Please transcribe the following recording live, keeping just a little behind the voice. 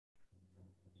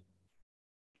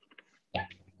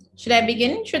Should I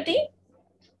begin, Shruti?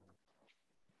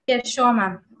 Yeah, sure,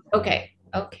 ma'am. Okay.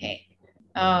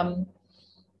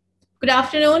 Good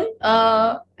afternoon,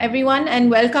 everyone,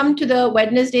 and welcome to the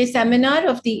Wednesday seminar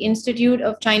of the Institute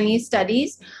of Chinese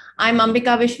Studies. I'm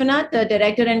Ambika Vishwanath, the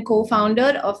director and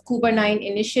co-founder of Kuber 9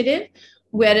 Initiative.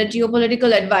 We're a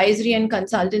geopolitical advisory and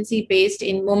consultancy based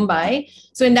in Mumbai.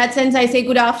 So in that sense, I say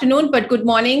good afternoon, but good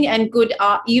morning and good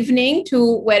evening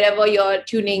to wherever you're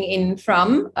tuning in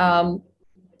from.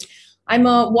 I'm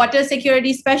a water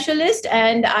security specialist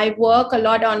and I work a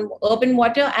lot on urban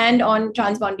water and on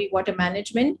transboundary water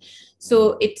management.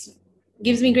 So it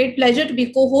gives me great pleasure to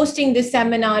be co-hosting this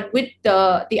seminar with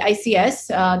the ICS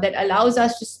that allows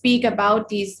us to speak about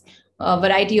these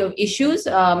variety of issues.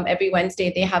 Every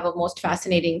Wednesday, they have a most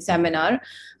fascinating seminar.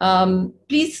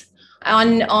 Please I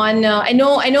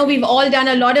know we've all done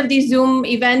a lot of these Zoom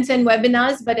events and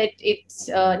webinars, but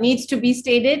it needs to be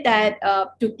stated that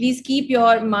to please keep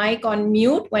your mic on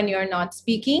mute when you're not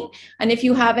speaking. And if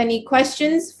you have any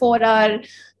questions for our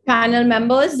panel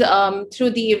members through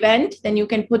the event, then you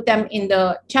can put them in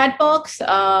the chat box.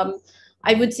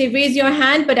 I would say raise your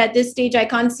hand, but at this stage, I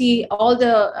can't see all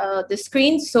the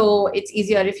screens, so it's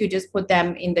easier if you just put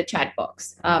them in the chat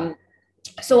box.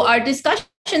 So our discussion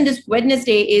this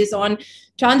Wednesday is on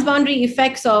transboundary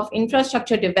effects of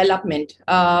infrastructure development.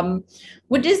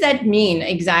 What does that mean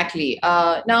exactly?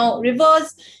 Now,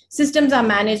 rivers systems are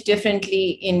managed differently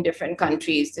in different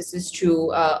countries. This is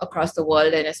true across the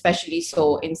world and especially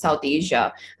so in South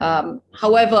Asia.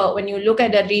 However, when you look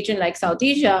at a region like South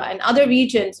Asia and other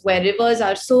regions where rivers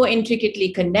are so intricately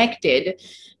connected,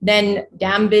 then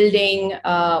dam building,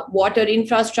 water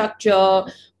infrastructure,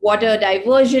 water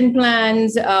diversion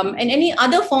plans, and any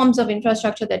other forms of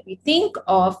infrastructure that we think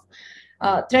of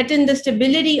threaten the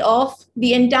stability of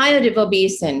the entire river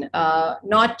basin,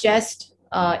 not just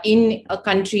in a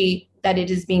country that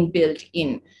it is being built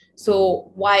in.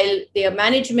 So while their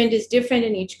management is different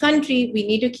in each country, we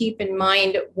need to keep in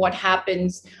mind what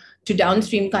happens to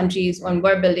downstream countries when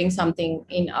we're building something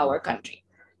in our country.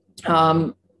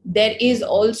 There is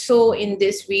also in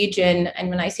this region,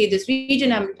 and when I say this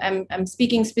region, I'm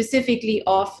speaking specifically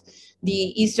of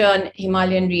the eastern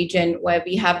Himalayan region where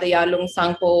we have the Yarlung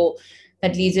Tsangpo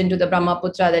that leads into the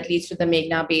Brahmaputra, that leads to the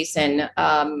Meghna Basin.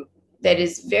 There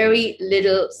is very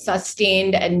little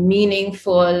sustained and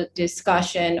meaningful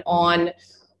discussion on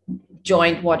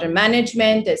joint water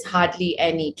management. There's hardly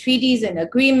any treaties and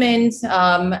agreements,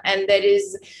 and there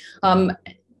is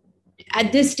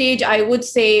at this stage, I would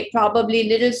say probably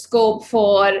little scope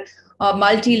for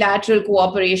multilateral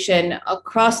cooperation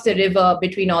across the river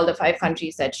between all the 5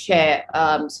 countries that share.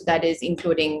 So that is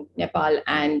including Nepal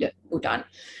and Bhutan.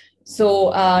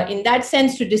 So in that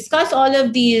sense, to discuss all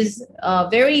of these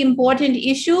very important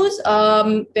issues,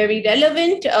 very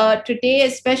relevant today,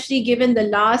 especially given the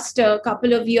last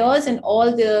couple of years and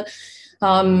all the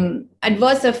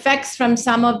adverse effects from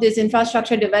some of this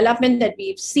infrastructure development that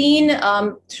we've seen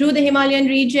through the Himalayan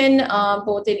region,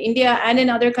 both in India and in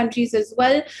other countries as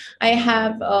well. I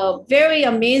have a very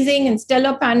amazing and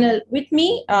stellar panel with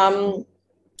me.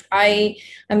 I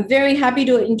am very happy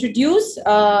to introduce,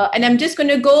 and I'm just going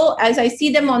to go as I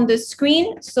see them on the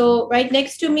screen. So right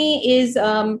next to me is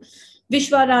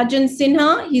Vishwarajan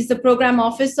Sinha. He's the Program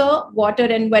Officer, Water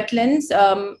and Wetlands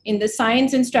in the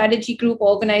Science and Strategy Group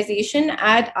Organization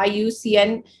at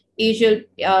IUCN Asia,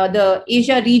 the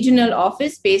Asia Regional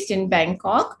Office based in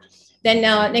Bangkok. Then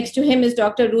next to him is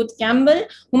Dr. Ruth Campbell,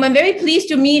 whom I'm very pleased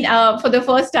to meet for the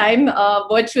first time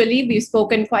virtually. We've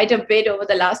spoken quite a bit over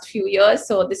the last few years,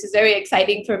 so this is very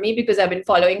exciting for me because I've been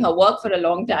following her work for a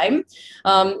long time.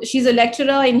 She's a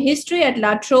lecturer in history at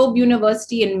La Trobe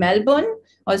University in Melbourne,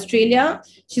 Australia.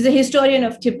 She's a historian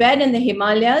of Tibet and the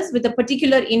Himalayas with a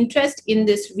particular interest in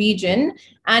this region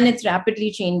and its rapidly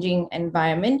changing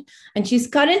environment. And she's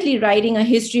currently writing a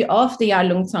history of the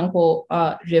Yarlung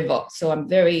Tsangpo River. So I'm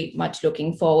very much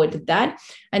looking forward to that.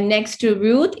 And next to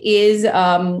Ruth is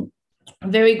a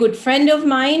very good friend of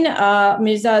mine,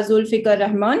 Mirza Zulfikar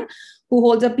Rahman, who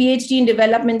holds a PhD in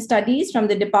development studies from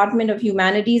the Department of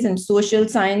Humanities and Social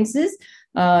Sciences,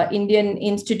 Indian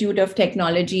Institute of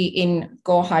Technology in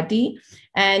Guwahati.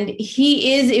 And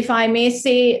he is, if I may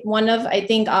say, one of, I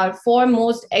think, our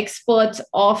foremost experts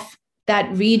of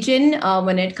that region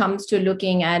when it comes to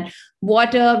looking at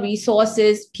water,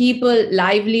 resources, people,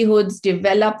 livelihoods,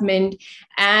 development,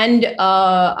 and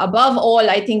above all,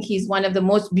 I think he's one of the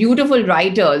most beautiful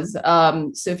writers.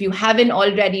 So if you haven't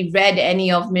already read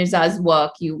any of Mirza's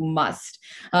work, you must.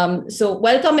 So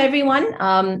welcome, everyone.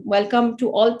 Welcome to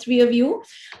all 3 of you.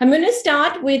 I'm going to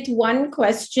start with one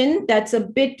question that's a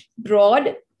bit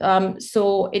broad,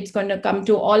 So it's going to come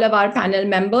to all of our panel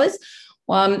members.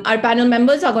 Our panel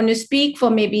members are going to speak for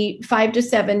maybe 5 to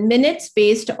 7 minutes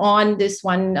based on this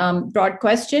one broad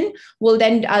question. I'll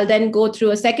then go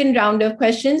through a second round of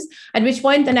questions, at which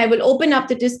point then I will open up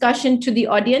the discussion to the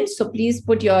audience. So please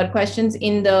put your questions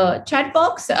in the chat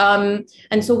box. And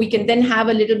so we can then have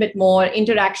a little bit more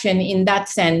interaction in that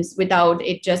sense without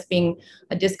it just being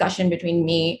a discussion between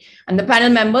me and the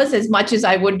panel members, as much as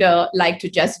I would like to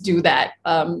just do that.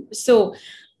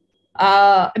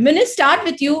 I'm going to start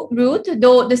with you, Ruth,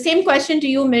 though the same question to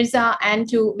you, Mirza, and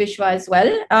to Vishwa as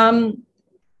well.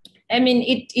 I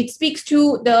mean, it speaks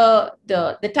to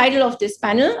the title of this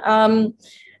panel.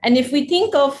 And if we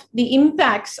think of the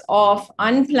impacts of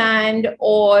unplanned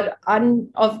or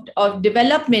of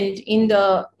development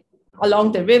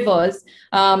along the rivers,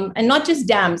 and not just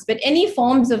dams, but any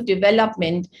forms of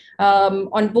development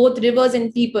on both rivers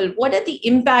and people, what are the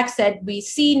impacts that we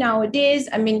see nowadays?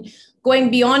 I mean,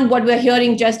 going beyond what we're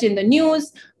hearing just in the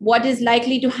news, what is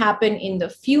likely to happen in the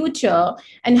future,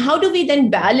 and how do we then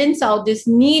balance out this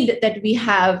need that we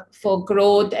have for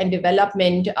growth and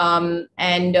development,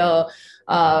 and on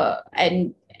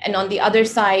the other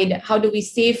side, how do we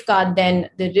safeguard then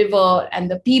the river and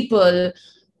the people,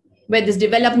 where this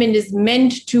development is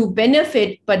meant to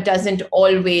benefit but doesn't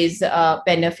always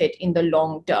benefit in the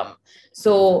long term?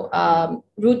 So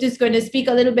Ruth is going to speak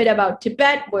a little bit about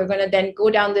Tibet. We're going to then go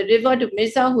down the river to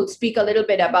Mirza, who'll speak a little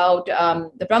bit about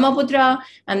the Brahmaputra,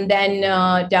 and then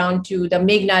down to the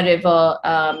Meghna River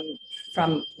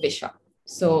from Vishwa.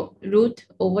 So Ruth,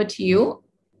 over to you.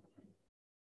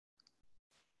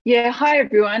 Yeah, hi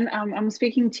everyone. I'm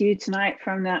speaking to you tonight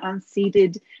from the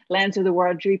unceded lands of the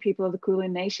Wiradjuri people of the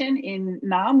Kulin Nation in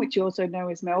Naarm, which you also know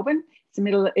as Melbourne.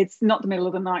 It's not the middle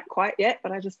of the night quite yet,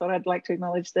 but I just thought I'd like to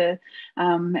acknowledge the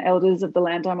elders of the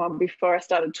land I'm on before I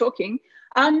started talking.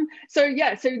 So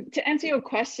to answer your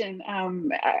question,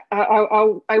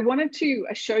 I wanted to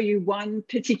show you one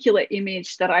particular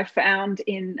image that I found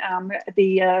in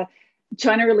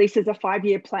China releases a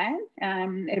 5-year plan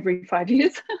every 5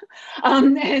 years.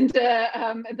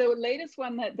 The latest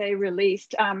one that they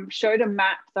released showed a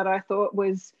map that I thought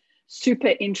was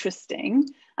super interesting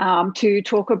to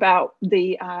talk about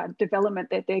the development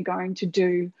that they're going to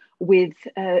do with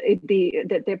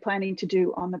that they're planning to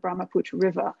do on the Brahmaputra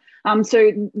River.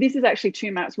 So this is actually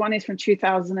 2 maps. One is from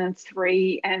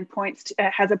 2003 and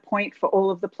has a point for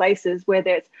all of the places where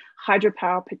there's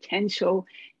hydropower potential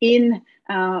in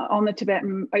the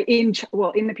Tibetan,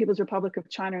 in the People's Republic of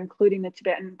China, including the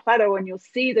Tibetan Plateau, and you'll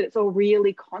see that it's all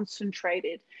really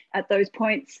concentrated at those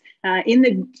points in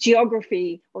the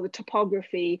geography or the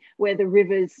topography where the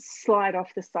rivers slide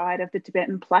off the side of the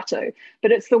Tibetan Plateau.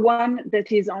 But it's the one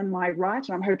that is on my right,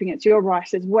 and I'm hoping it's your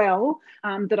right as well,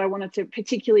 that I wanted to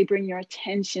particularly bring your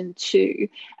attention to.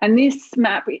 And this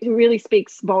map, it really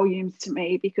speaks volumes to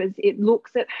me because it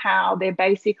looks at how they're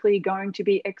basically going to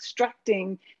be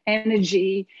extracting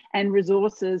energy and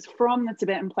resources from the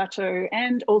Tibetan Plateau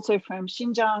and also from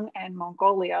Xinjiang and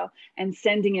Mongolia, and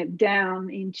sending it down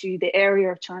into the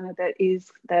area of China that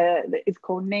is it's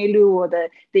called Neilu, or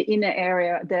the inner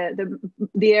area,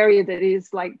 the area that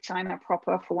is like China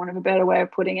proper, for want of a better way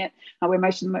of putting it, where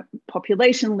most of the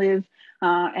population live,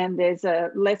 and there's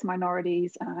less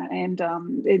minorities and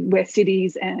where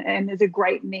cities, and there's a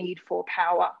great need for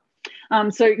power.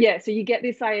 So you get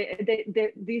this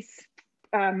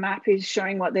map is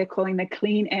showing what they're calling the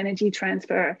clean energy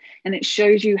transfer, and it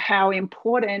shows you how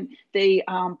important the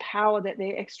power that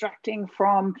they're extracting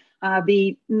from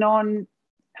the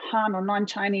non-Han or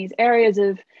non-Chinese areas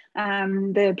of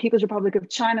the People's Republic of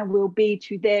China will be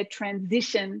to their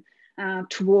transition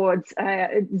towards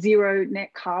zero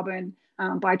net carbon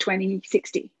by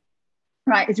 2060.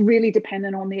 Right, it's really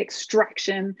dependent on the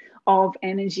extraction of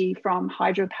energy from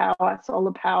hydropower,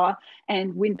 solar power,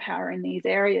 and wind power in these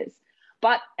areas.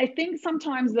 But I think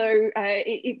sometimes, though,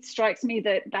 it strikes me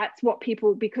that that's what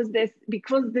people, because the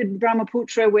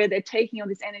Brahmaputra, where they're taking all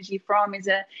this energy from, is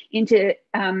a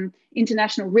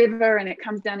international river, and it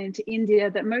comes down into India,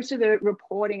 that most of the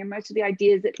reporting and most of the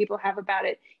ideas that people have about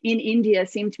it in India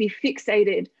seem to be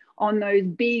fixated on those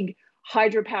big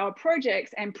hydropower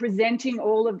projects and presenting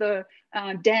all of the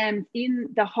dams in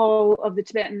the whole of the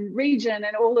Tibetan region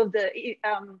and all of the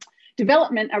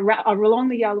development along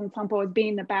the Yalung Tsangpo as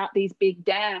being about these big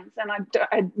dams. And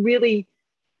I really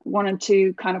wanted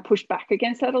to kind of push back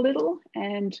against that a little.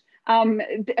 And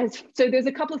so there's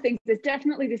a couple of things. There's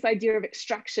definitely this idea of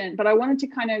extraction, but I wanted to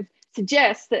kind of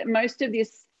suggest that most of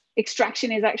this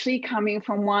extraction is actually coming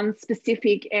from one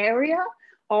specific area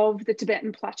of the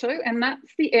Tibetan Plateau, and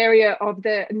that's the area of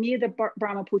near the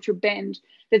Brahmaputra Bend.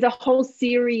 There's a whole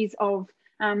series of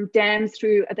dams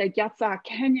through the Gyatsa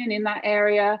Canyon in that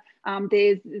area.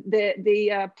 There's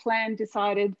the plan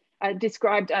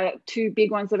described 2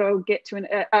 big ones that I'll get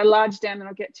to, a large dam that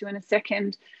I'll get to in a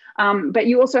second. But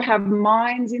you also have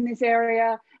mines in this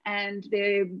area, and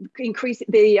the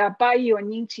Bayu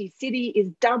and Ningxi city is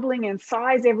doubling in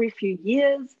size every few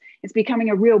years. It's becoming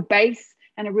a real base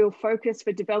and a real focus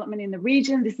for development in the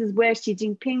region. This is where Xi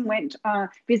Jinping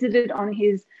visited on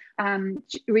his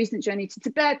recent journey to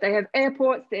Tibet. They have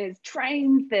airports, there's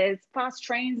trains, there's fast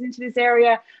trains into this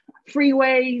area,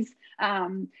 freeways,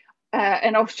 and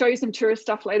I'll show you some tourist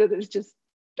stuff later that is just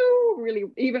really,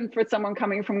 even for someone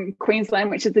coming from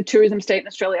Queensland, which is the tourism state in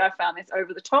Australia, I found this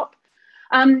over the top.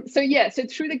 So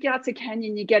through the Gyatsa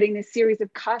Canyon, you're getting this series of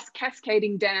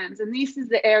cascading dams, and this is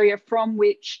the area from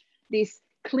which this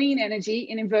clean energy,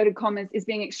 in inverted commas, is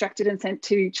being extracted and sent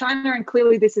to China. And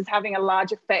clearly this is having a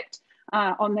large effect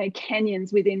on the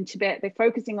canyons within Tibet. They're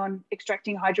focusing on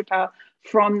extracting hydropower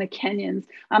from the canyons.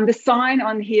 The sign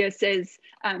on here says,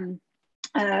 in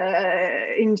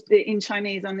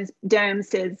Chinese on this dam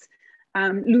says,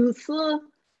 Lu Si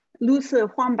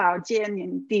Huanbao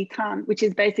Jian Di Tan, which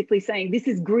is basically saying this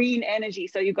is green energy.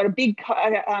 So you've got a big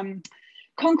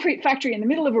concrete factory in the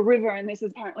middle of a river, and this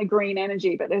is apparently green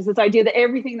energy. But there's this idea that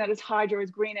everything that is hydro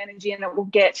is green energy, and it will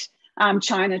get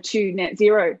China to net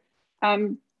zero.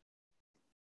 Hang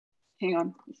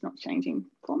on, it's not changing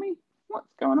for me.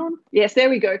 What's going on? Yes, there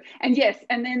we go. And yes,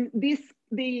 and then this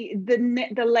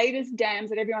the latest dams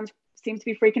that everyone seems to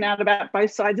be freaking out about,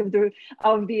 both sides of the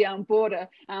border,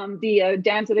 the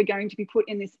dams that are going to be put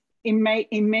in this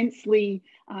immensely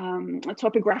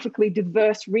topographically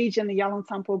diverse region, the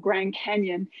Yalong-Tsampo Grand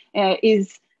Canyon,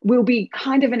 will be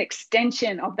kind of an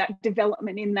extension of that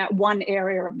development in that one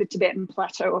area of the Tibetan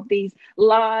Plateau, of these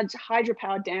large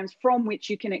hydropower dams from which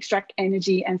you can extract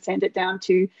energy and send it down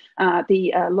to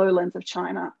the lowlands of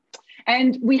China.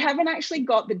 And we haven't actually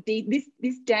got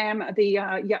this dam, the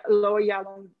Lower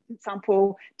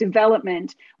Yalong-Tsampo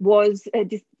development was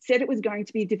said it was going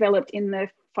to be developed in the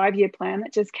 5-year plan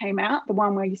that just came out, the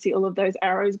one where you see all of those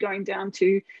arrows going down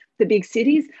to the big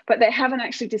cities, but they haven't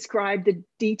actually described the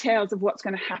details of what's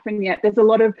going to happen yet. There's a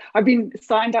lot of, I've been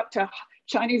signed up to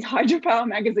Chinese hydropower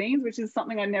magazines, which is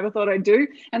something I never thought I'd do.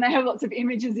 And they have lots of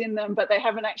images in them, but they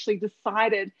haven't actually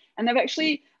decided. And they've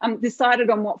actually decided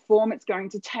on what form it's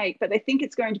going to take, but they think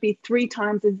it's going to be 3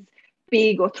 times as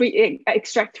big, or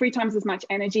extract 3 times as much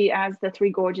energy as the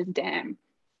Three Gorges Dam.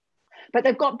 But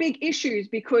they've got big issues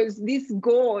because this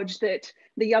gorge, that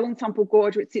the Yalong-Tsampo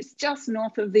Gorge, which sits just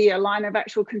north of the line of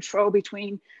actual control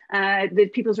between the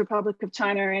People's Republic of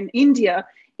China and India,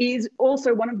 is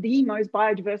also one of the most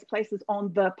biodiverse places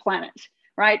on the planet.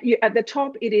 Right at the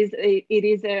top, it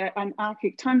is an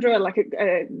Arctic tundra, like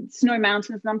a snow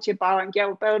mountains, Namche Bao and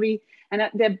Gyalbari, and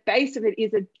at the base of it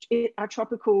is a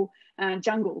tropical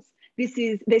jungles.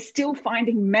 They're still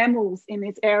finding mammals in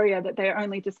this area that they're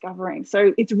only discovering.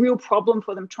 So it's a real problem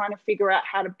for them trying to figure out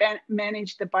how to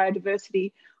manage the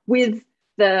biodiversity with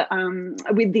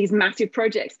these massive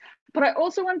projects. But I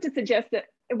also wanted to suggest that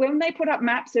when they put up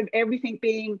maps of everything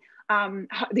being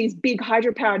these big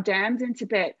hydropower dams in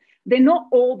Tibet, they're not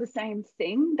all the same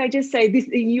thing. They just say this.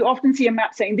 You often see a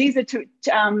map saying these are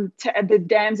the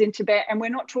dams in Tibet, and we're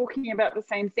not talking about the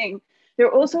same thing. There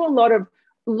are also a lot of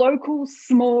local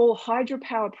small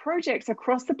hydropower projects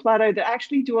across the plateau that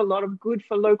actually do a lot of good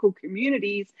for local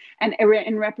communities and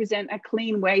represent a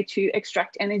clean way to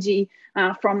extract energy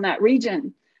from that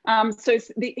region.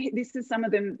 This is some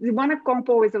of them. The one at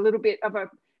Gongpo is a little bit of a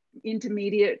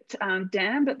intermediate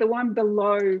dam, but the one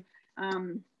below,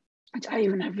 I don't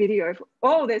even have video.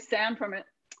 Oh, there's sound from it.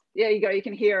 There you go, you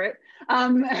can hear it.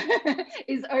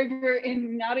 Is over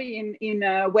in Nari in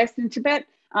Western Tibet.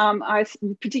 I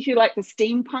particularly like the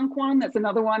steampunk one. That's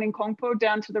another one in Gongpo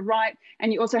down to the right.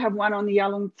 And you also have one on the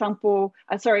Yalong-Tsampo,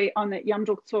 on the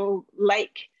Yamdrokso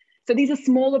Lake. So these are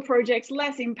smaller projects,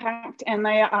 less impact, and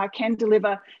they can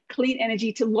deliver clean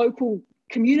energy to local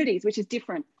communities, which is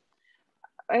different.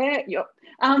 But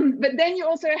then you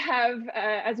also have,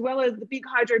 as well as the big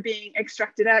hydro being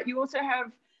extracted out, you also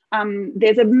have,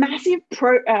 there's a massive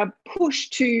push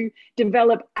to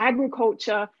develop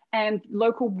agriculture and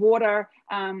local water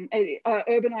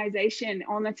urbanization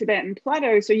on the Tibetan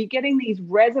Plateau. So you're getting these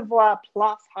reservoir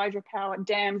plus hydropower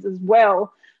dams as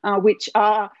well, which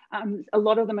are, a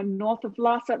lot of them are north of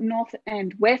Lhasa, north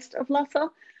and west of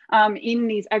Lhasa, in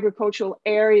these agricultural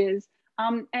areas.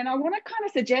 And I want to kind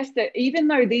of suggest that even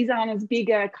though these aren't as big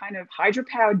a kind of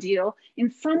hydropower deal,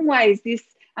 in some ways this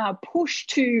push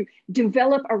to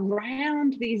develop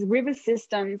around these river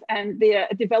systems and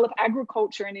develop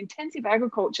agriculture and intensive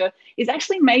agriculture is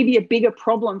actually maybe a bigger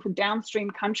problem for downstream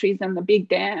countries than the big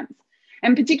dams.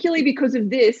 And particularly because of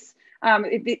this,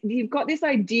 you've got this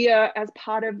idea as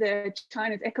part of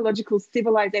China's ecological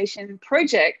civilization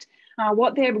project.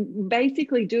 What they're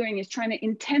basically doing is trying to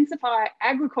intensify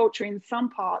agriculture in some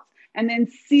parts and then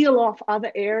seal off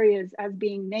other areas as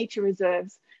being nature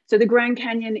reserves. So the Grand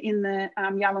Canyon in the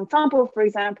Yalong Thampo, for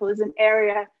example, is an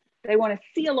area they want to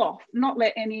seal off, not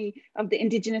let any of the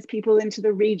indigenous people into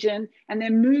the region, and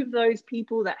then move those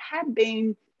people that had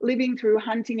been living through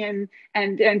hunting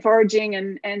and foraging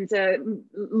and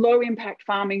low impact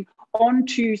farming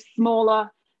onto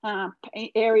smaller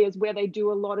areas where they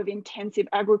do a lot of intensive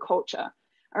agriculture.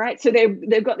 All right, so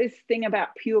they've got this thing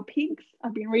about pure pigs.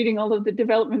 I've been reading all of the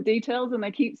development details and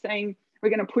they keep saying we're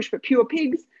going to push for pure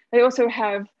pigs. They also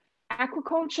have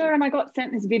aquaculture, and I got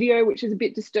sent this video which is a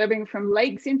bit disturbing from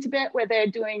lakes in Tibet where they're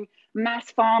doing mass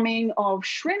farming of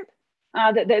shrimp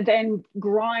that they then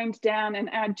grind down and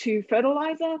add to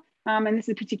fertilizer. And this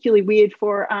is particularly weird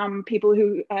for people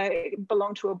who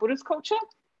belong to a Buddhist culture.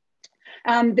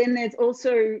 Then there's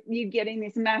also you getting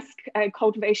this mass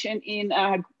cultivation in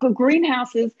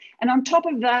greenhouses. And on top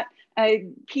of that,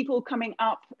 people coming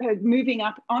up, moving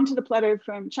up onto the plateau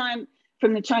from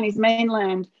the Chinese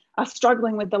mainland are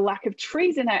struggling with the lack of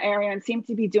trees in that area and seem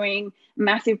to be doing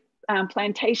massive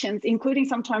plantations, including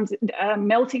sometimes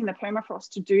melting the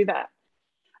permafrost to do that.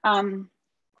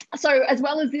 So as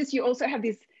well as this, you also have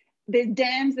there's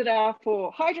dams that are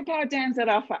for hydropower, dams that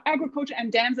are for agriculture,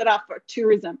 and dams that are for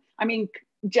tourism. I mean,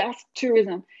 just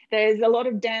tourism. There's a lot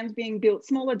of dams being built,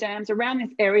 smaller dams around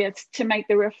this area to make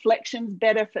the reflections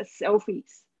better for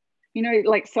selfies. You know,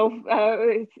 like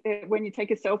when you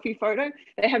take a selfie photo,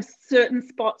 they have certain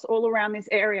spots all around this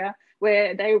area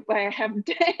where they have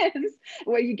dams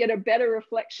where you get a better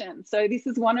reflection. So this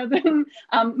is one of them,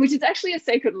 which is actually a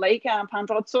sacred lake,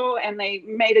 Pandotso, and they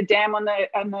made a dam on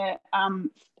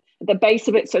the base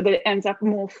of it so that it ends up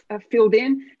more filled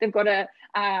in. They've got a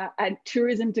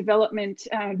tourism development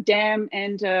dam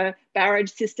and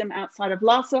barrage system outside of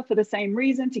Lhasa for the same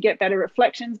reason, to get better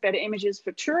reflections, better images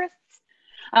for tourists.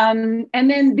 And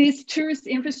then this tourist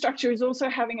infrastructure is also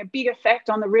having a big effect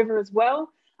on the river as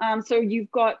well. So you've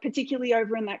got, particularly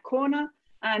over in that corner,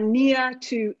 near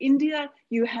to India,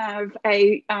 you have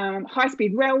a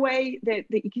high-speed railway that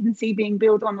you can see being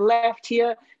built on the left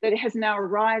here, that it has now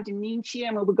arrived in Ningxi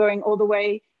and will be going all the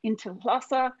way into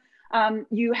Lhasa.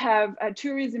 You have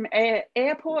tourism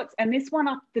airports, and this one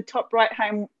up the top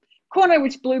right-hand corner,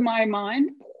 which blew my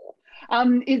mind,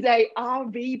 is a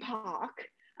RV park.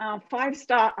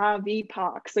 5-star RV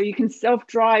park. So you can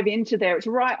self-drive into there. It's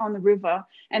right on the river,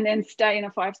 and then stay in a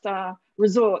 5-star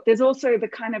resort. There's also the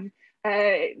kind of,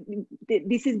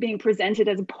 this is being presented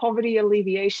as a poverty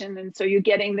alleviation. And so you're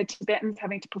getting the Tibetans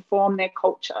having to perform their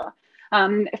culture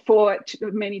for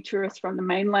many tourists from the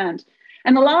mainland.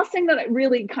 And the last thing that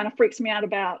really kind of freaks me out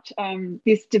about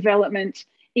this development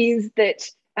is that,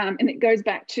 and it goes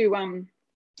back to,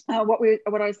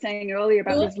 what I was saying earlier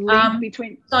about this link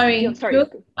between. Sorry.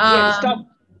 Stop.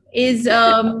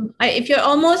 If you're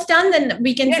almost done, then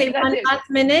we can say one last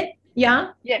minute.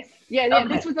 Yeah. Yes. Yeah.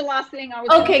 Okay. This was the last thing I was.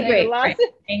 Okay, great.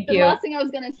 Thank you. The last thing I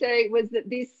was going to say was that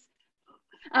this.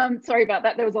 Sorry about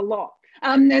that. There was a lot.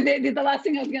 The last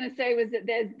thing I was going to say was that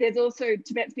there's also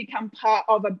Tibet's become part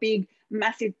of a big,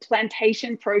 massive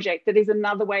plantation project that is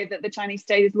another way that the Chinese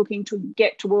state is looking to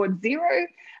get towards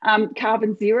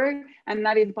carbon zero, and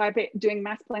that is by doing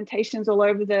mass plantations all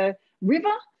over the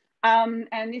river.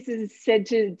 And this is said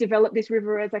to develop this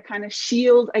river as a kind of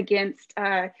shield against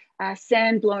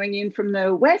sand blowing in from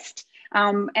the west.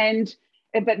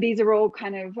 But these are all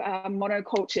kind of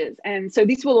monocultures. And so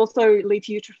this will also lead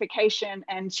to eutrophication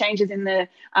and changes in the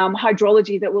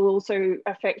hydrology that will also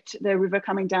affect the river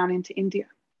coming down into India.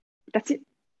 That's it.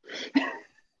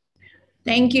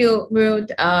 Thank you, Ruth.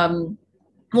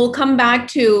 We'll come back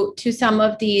to some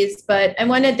of these, but I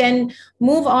want to then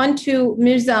move on to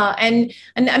Mirza. And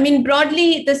I mean,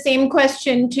 broadly, the same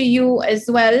question to you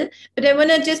as well, but I want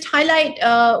to just highlight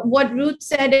what Ruth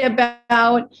said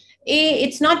about,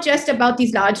 it's not just about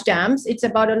these large dams, it's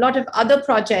about a lot of other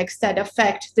projects that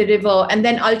affect the river and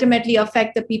then ultimately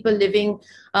affect the people living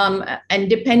and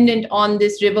dependent on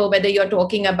this river, whether you're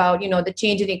talking about, you know, the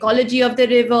change in ecology of the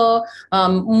river,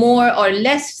 more or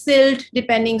less silt,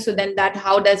 depending. So then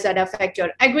how does that affect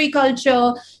your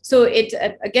agriculture? So it's,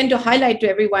 again, to highlight to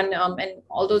everyone and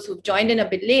all those who've joined in a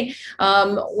bit late,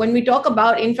 when we talk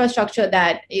about infrastructure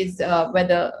that is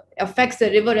whether affects the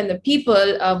river and the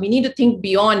people, we need to think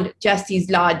beyond just these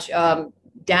large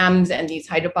dams and these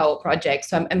hydropower projects.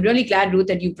 So I'm really glad, Ruth,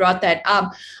 that you brought that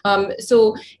up.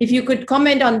 So if you could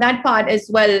comment on that part as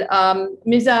well,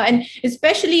 Mirza, and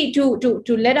especially to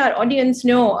let our audience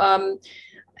know,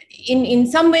 in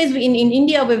some ways in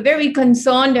India, we're very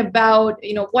concerned about,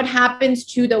 what happens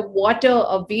to the water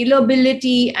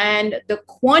availability and the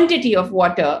quantity of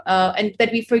water, and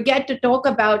that we forget to talk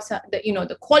about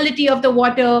the quality of the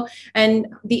water and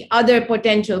the other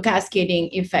potential cascading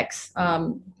effects,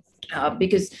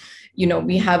 because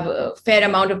we have a fair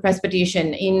amount of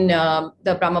precipitation in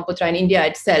the Brahmaputra in India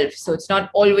itself, so it's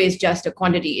not always just a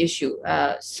quantity issue.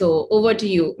 So over to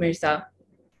you, Mirza.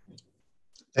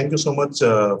 Thank you so much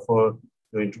for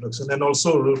your introduction, and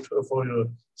also Ruth, for your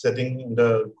setting in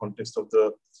the context of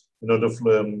the,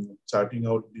 charting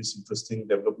out these interesting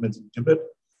developments in Tibet.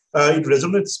 It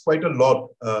resonates quite a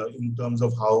lot in terms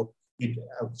of how it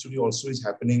actually also is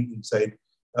happening inside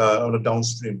on a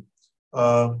downstream.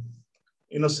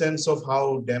 In a sense of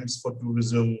how dams for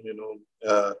tourism,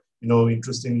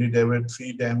 interestingly, there were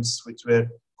 3 dams which were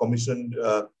commissioned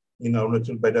in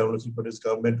Arunachal by the Arunachal Pradesh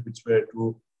government, which were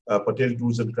to Patel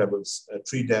Tours and Travels.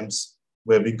 3 dams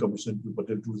were being commissioned to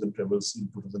Patel Tours and Travels in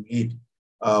 2008.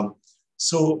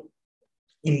 So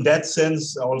in that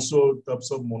sense, also in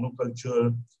terms of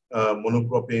monoculture,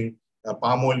 monocropping,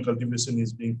 palm oil cultivation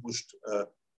is being pushed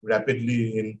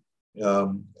rapidly in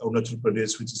Arunachal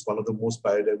Pradesh, which is one of the most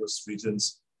biodiverse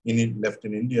regions left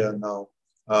in India now.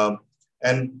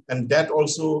 And that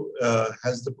also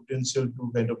has the potential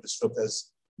to kind of disrupt,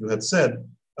 as you had said.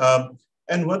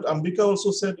 And what Ambika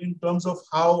also said in terms of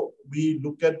how we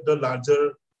look at the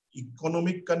larger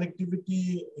economic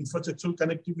connectivity, infrastructural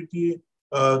connectivity,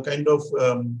 kind of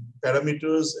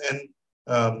parameters and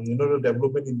the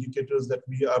development indicators that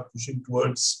we are pushing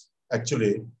towards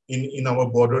actually in our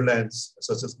borderlands,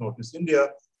 such as Northeast India,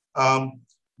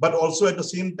 but also at the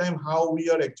same time how we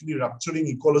are actually rupturing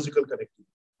ecological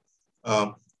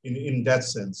connectivity. In that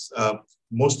sense,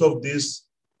 most of these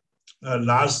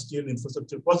large-scale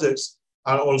infrastructure projects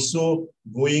are also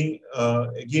going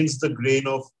against the grain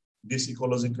of this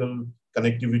ecological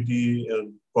connectivity.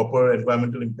 Proper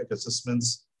environmental impact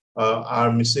assessments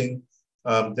are missing.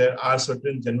 There are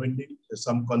genuinely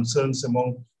some concerns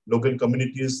among local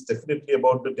communities, definitely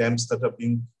about the dams that are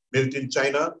being built in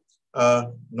China.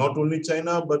 Not only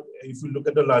China, but if you look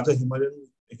at the larger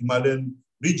Himalayan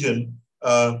region,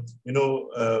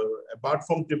 apart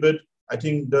from Tibet, I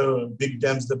think the big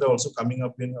dams that are also coming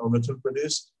up in Arunachal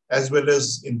Pradesh, as well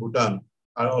as in Bhutan,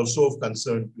 are also of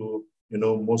concern to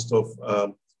most of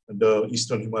the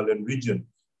Eastern Himalayan region.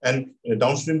 And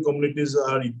downstream communities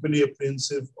are equally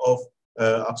apprehensive of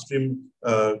upstream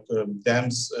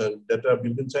dams that are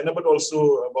built in China, but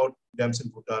also about dams in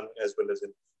Bhutan as well as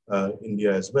in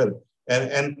India as well.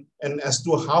 And as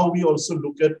to how we also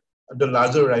look at the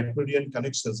larger riparian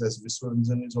connections, as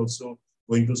Vishwaranjan is also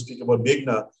going to speak about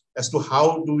Meghna, as to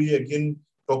how do we again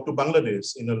talk to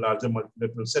Bangladesh in a larger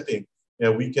multilateral setting.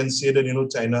 We can say that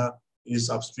China is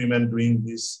upstream and doing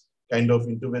these kind of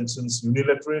interventions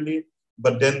unilaterally,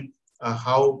 but then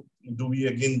how do we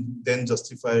again then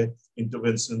justify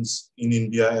interventions in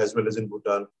India as well as in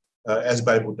Bhutan, as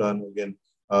by Bhutan again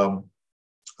on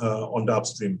the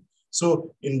upstream.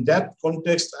 So in that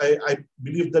context, I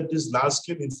believe that this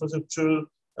large-scale infrastructural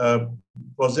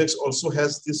projects also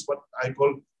has this what I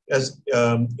call as,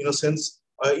 in a sense,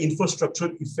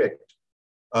 infrastructure effect,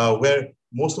 where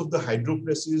most of the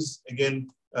hydroplaces, again,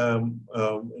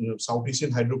 South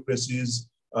Asian hydroplaces,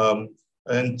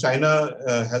 and China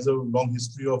has a long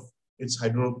history of its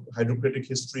hydrocratic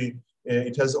history.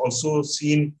 It has also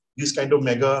seen these kind of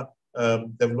mega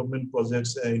development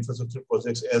projects, infrastructure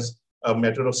projects as a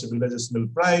matter of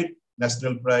civilizational pride,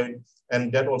 national pride,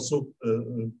 and that also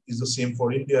is the same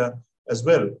for India as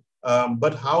well.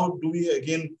 But how do we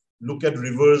again look at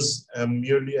rivers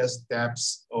merely as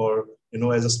taps or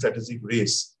as a strategic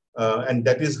race? And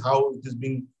that is how it is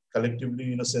being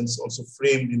collectively, in a sense, also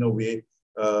framed in a way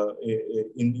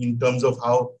in terms of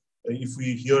how if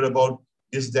we hear about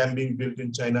this dam being built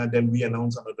in China, then we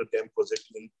announce another dam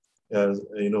project in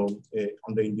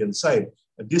on the Indian side.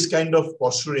 This kind of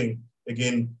posturing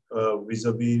again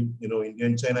vis-a-vis India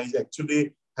and China is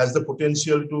actually has the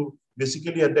potential to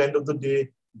basically at the end of the day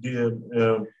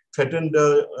threaten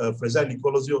the fragile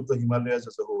ecology of the Himalayas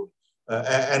as a whole,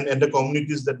 and the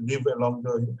communities that live along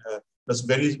the there's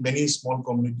very many small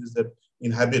communities that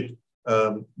inhabit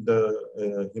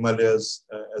the Himalayas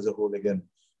as a whole again.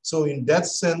 So in that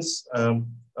sense,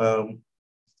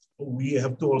 we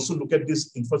have to also look at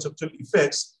these infrastructural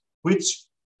effects, which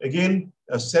again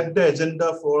set the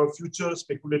agenda for future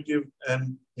speculative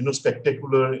and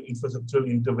spectacular infrastructural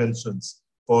interventions.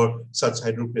 for such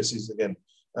hydroplaces again.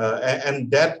 And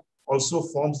that also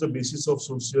forms the basis of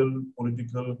social,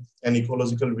 political, and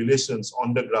ecological relations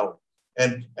on the ground.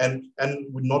 And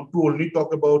not to only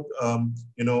talk about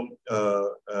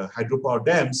hydropower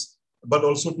dams, but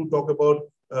also to talk about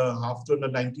after the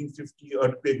 1950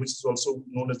 earthquake, which is also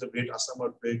known as the Great Assam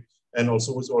earthquake, and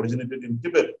also was originated in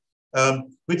Tibet,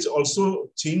 which also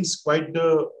changed quite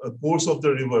the course of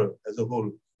the river as a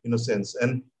whole, in a sense,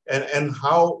 and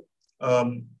how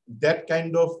that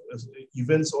kind of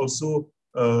events also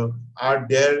are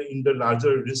there in the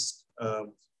larger risk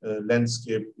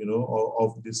landscape,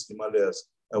 of this Himalayas,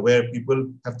 where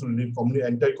people have to live,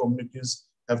 entire communities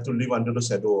have to live under the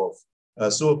shadow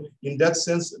of. So in that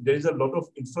sense, there is a lot of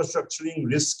infrastructuring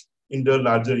risk in the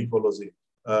larger ecology.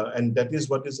 And that is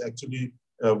what is actually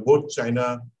both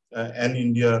China and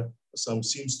India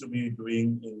seems to be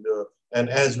doing and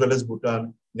as well as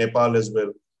Bhutan, Nepal as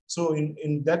well. So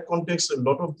in that context, a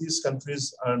lot of these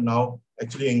countries are now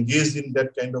actually engaged in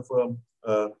that kind of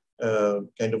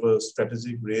a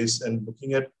strategic race and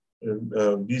looking at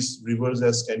these rivers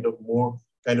as kind of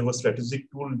a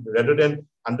strategic tool rather than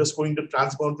underscoring the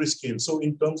transboundary scale. So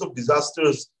in terms of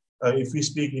disasters, if we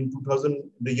speak in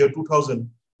the year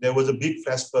 2000, there was a big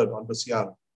flash flood on the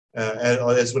Siam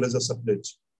as well as the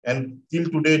Satluj. And till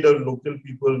today, the local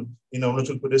people in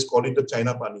Arunachal Pradesh call it the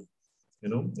China Pani.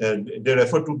 They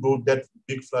refer to that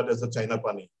big flood as the China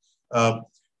Pani.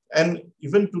 And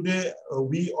even today,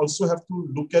 we also have to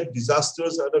look at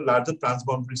disasters at a larger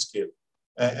transboundary scale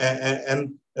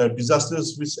and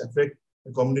disasters which affect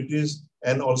communities,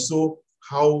 and also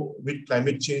how with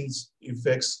climate change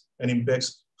effects and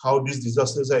impacts, how these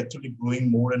disasters are actually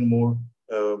growing more and more,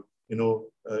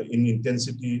 in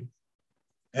intensity,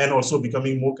 and also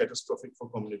becoming more catastrophic for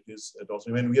communities. And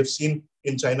also, when we have seen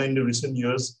in China in the recent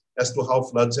years as to how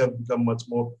floods have become much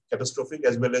more catastrophic,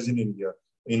 as well as in India.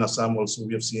 In Assam also,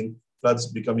 we have seen floods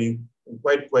becoming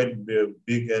quite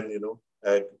big and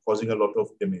causing a lot of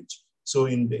damage. So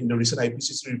in the recent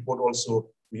IPCC report also,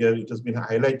 it has been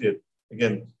highlighted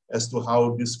again as to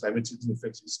how this climate change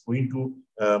effects is going to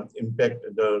impact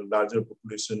the larger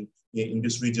population in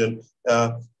this region.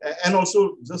 And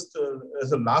also, just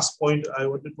as a last point, I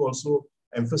wanted to also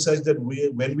emphasize that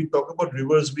when we talk about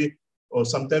rivers, we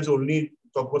sometimes only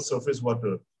talk about surface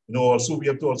water. Also we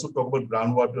have to also talk about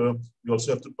groundwater. We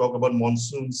also have to talk about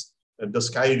monsoons, the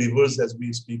sky rivers as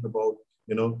we speak about,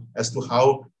 as to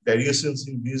how variations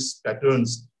in these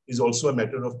patterns is also a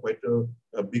matter of quite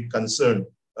a big concern.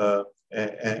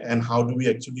 And how do we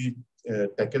actually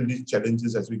tackle these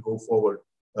challenges as we go forward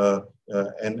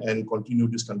and continue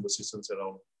these conversations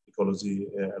around ecology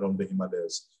around the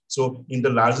Himalayas. So in the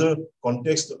larger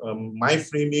context, my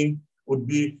framing would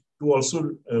be to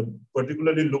also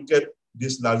particularly look at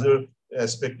this larger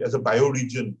aspect as a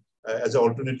bioregion, as an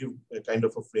alternative kind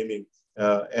of a framing,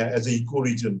 as an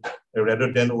eco-region,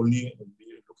 rather than only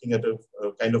looking at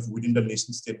a kind of within the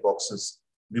nation-state boxes.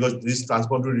 Because these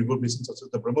transboundary river basins such as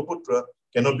the Brahmaputra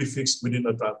cannot be fixed within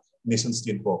a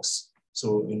nation-state box.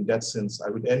 So in that sense, I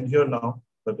would end here now,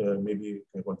 but maybe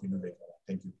I continue later.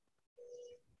 Thank you.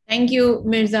 Thank you,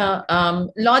 Mirza.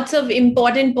 Lots of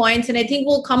important points. And I think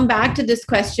we'll come back to this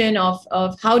question of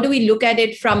how do we look at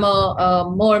it from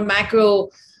a more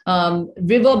macro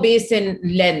river basin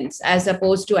lens, as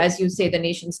opposed to, as you say, the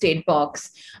nation state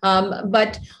box.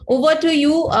 But over to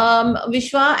you,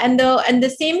 Vishwa, and the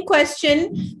same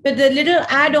question, but the little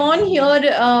add on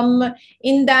here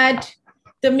in that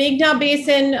the Meghna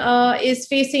Basin is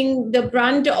facing the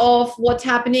brunt of what's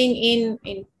happening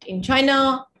in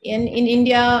China, in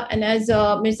India, and as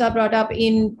Mirza brought up,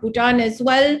 in Bhutan as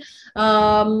well.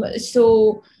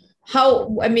 So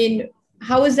how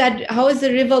is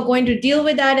the river going to deal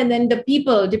with that? And then the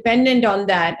people dependent on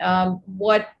that,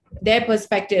 what their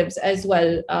perspectives as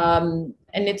well.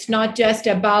 And it's not just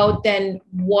about then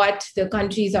what the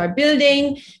countries are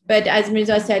building, but as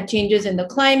Mirza said, changes in the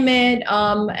climate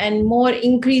and more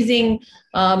increasing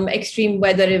extreme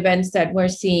weather events that we're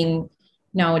seeing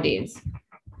nowadays.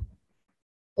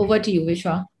 Over to you,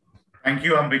 Vishwa. Thank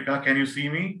you, Ambika. Can you see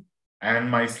me and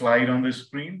my slide on the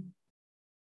screen?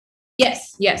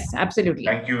 Yes, absolutely.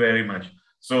 Thank you very much.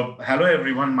 So, hello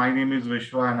everyone. My name is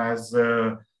Vishwa, and as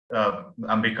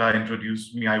Ambika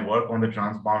introduced me, I work on the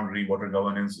transboundary water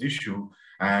governance issue,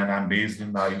 and I'm based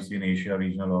in the IUCN Asia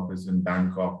regional office in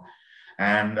Bangkok.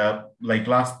 And like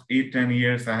last 8-10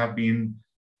 years, I have been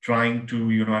trying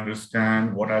to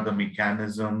understand what are the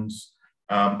mechanisms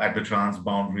at the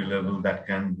transboundary level that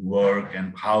can work,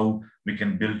 and how we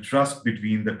can build trust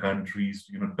between the countries,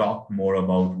 talk more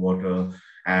about water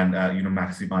and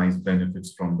maximize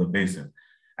benefits from the basin.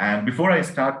 And before I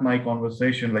start my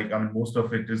conversation, most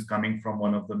of it is coming from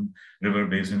one of the river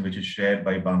basin, which is shared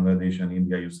by Bangladesh and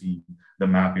India. You see the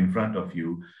map in front of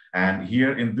you. And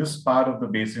here in this part of the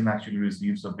basin actually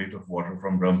receives a bit of water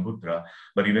from Brahmaputra,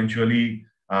 but eventually,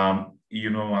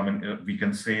 we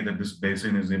can say that this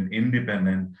basin is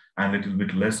independent and a little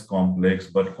bit less complex,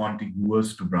 but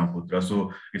contiguous to Brahmaputra.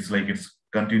 So it's like it's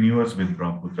continuous with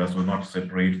Brahmaputra, so not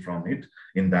separate from it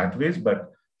in that ways,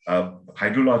 but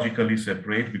hydrologically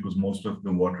separate, because most of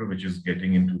the water which is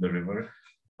getting into the river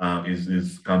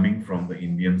is coming from the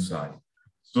Indian side.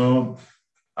 So,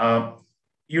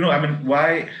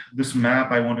 why this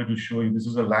map I wanted to show you, this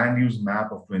is a land use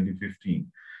map of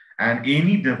 2015. And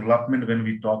any development, when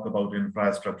we talk about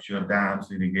infrastructure,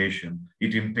 dams, irrigation,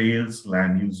 it entails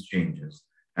land use changes.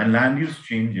 And land use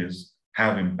changes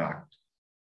have impact.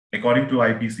 According to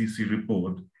IPCC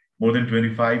report, more than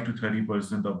 25 to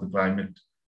 30% of the climate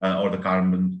or the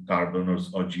carbon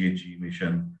or GHG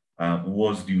emission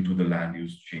was due to the land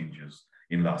use changes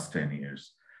in last 10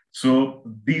 years. So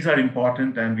these are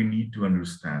important and we need to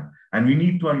understand. And we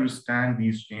need to understand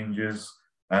these changes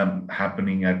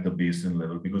happening at the basin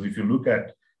level, because if you look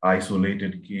at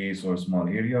isolated case or small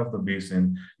area of the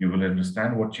basin, you will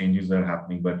understand what changes are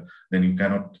happening, but then you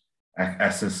cannot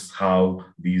assess how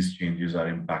these changes are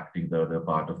impacting the other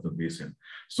part of the basin.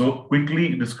 So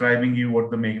quickly describing you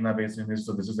what the Meghna Basin is.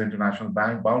 So this is the international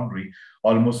boundary.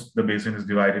 Almost the basin is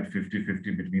divided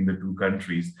 50-50 between the two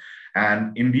countries.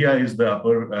 And India is the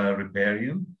upper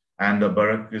riparian, and the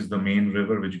Barak is the main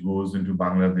river which goes into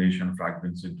Bangladesh and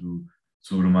fragments into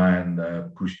Surma and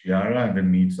Kushiara and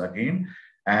then meets again.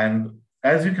 And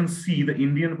as you can see, the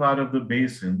Indian part of the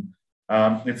basin,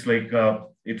 it's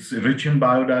rich in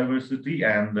biodiversity,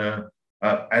 and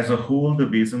as a whole, the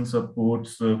basin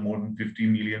supports more than 50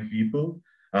 million people,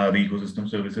 the ecosystem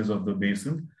services of the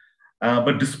basin.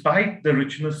 But despite the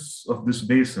richness of this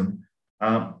basin,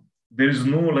 there is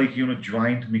no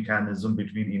joint mechanism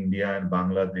between India and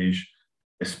Bangladesh,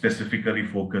 specifically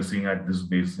focusing at this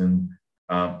basin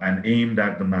and aimed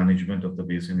at the management of the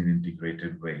basin in an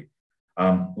integrated way.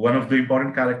 One of the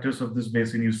important characters of this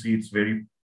basin, you see, it's very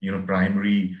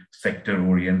primary sector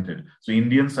oriented. So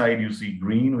Indian side, you see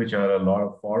green, which are a lot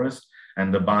of forest,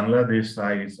 and the Bangladesh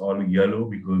side is all yellow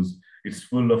because it's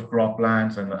full of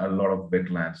croplands and a lot of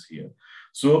wetlands here.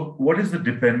 So what is the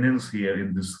dependence here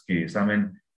in this case? I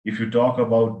mean, if you talk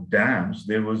about dams,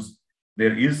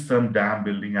 there is some dam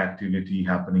building activity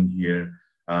happening here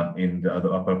in the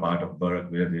upper part of Barak,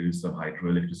 where there is some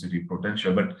hydroelectricity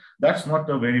potential, but that's not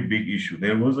a very big issue.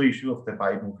 There was an issue of the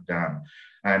Paimuk Dam,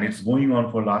 and it's going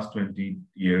on for last 20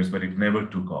 years, but it never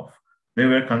took off. They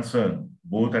were concerned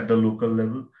both at the local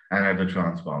level and at the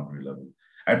transboundary level.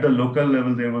 At the local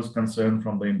level, there was concern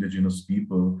from the indigenous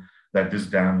people that this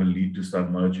dam will lead to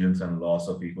submergence and loss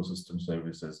of ecosystem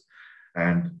services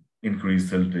and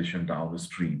increased siltation down the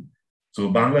stream. So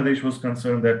Bangladesh was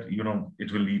concerned that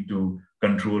it will lead to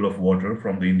control of water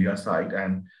from the India side,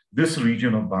 and this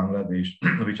region of Bangladesh,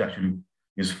 which actually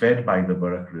is fed by the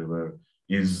Barak River,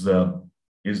 is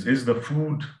the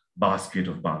food basket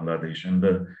of Bangladesh,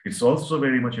 and it's also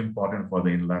very much important for the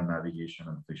inland navigation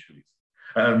and fisheries.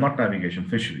 Not navigation,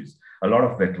 fisheries. A lot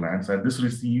of wetlands, and this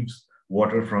receives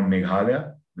water from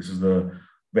Meghalaya. This is the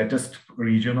wettest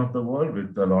region of the world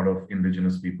with a lot of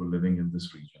indigenous people living in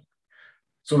this region.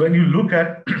 So when you look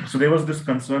at, so there was this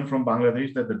concern from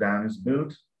Bangladesh that the dam is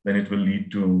built, then it will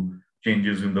lead to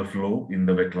changes in the flow in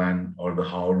the wetland or the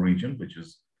Haor region, which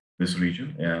is this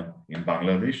region in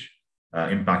Bangladesh,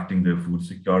 impacting their food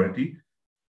security.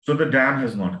 So the dam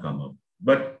has not come up.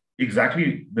 But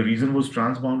exactly the reason was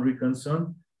transboundary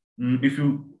concern. If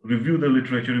you review the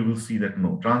literature, you will see that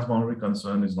no, transboundary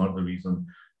concern is not the reason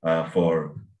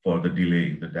for the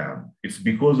delay in the dam. It's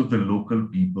because of the local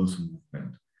people's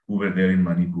movement who were there in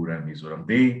Manipur and Mizoram.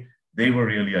 They were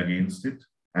really against it,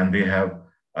 and they have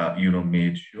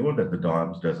made sure that the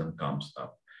dams doesn't come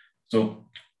up. So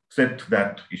set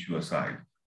that issue aside.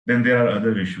 Then there are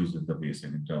other issues in the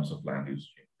basin in terms of land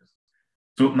use changes.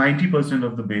 So 90%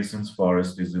 of the basin's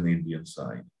forest is in the Indian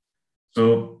side.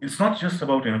 So it's not just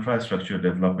about infrastructure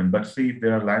development, but say if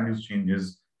there are land use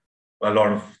changes, a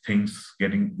lot of things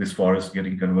this forest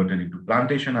getting converted into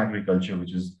plantation agriculture,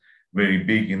 which is very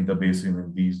big in the basin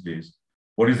in these days.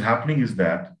 What is happening is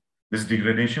that this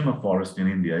degradation of forest in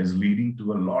India is leading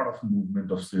to a lot of movement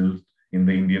of silt in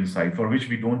the Indian side, for which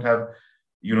we don't have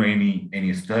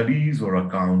any studies or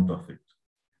account of it.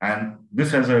 And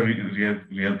this has a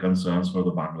real concerns for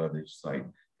the Bangladesh side.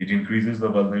 It increases the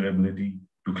vulnerability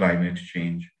to climate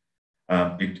change.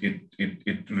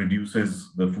 It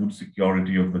reduces the food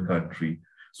security of the country.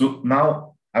 So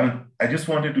now I mean, I just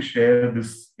wanted to share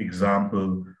this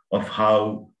example of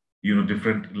how,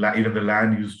 different, even the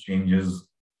land use changes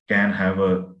can have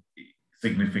a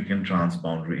significant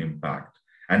transboundary impact.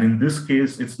 And in this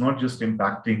case, it's not just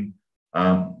impacting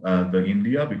the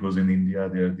India, because in India,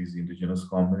 there are these indigenous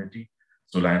community.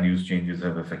 So land use changes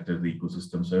have affected the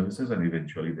ecosystem services and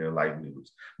eventually their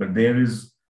livelihoods. But there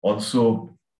is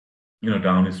also,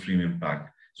 downstream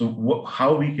impact. So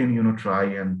how we can, try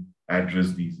and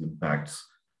address these impacts.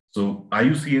 So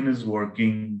IUCN is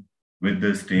working with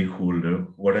the stakeholder.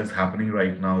 What is happening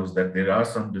right now is that there are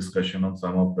some discussion on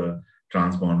some of the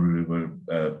transboundary river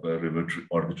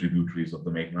or the tributaries of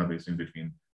the Meghna Basin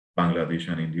between Bangladesh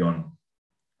and India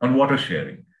on water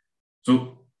sharing.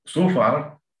 So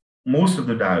far, most of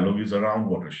the dialogue is around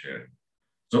water sharing.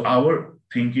 So our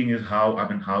thinking is how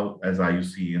as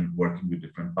IUCN working with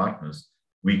different partners,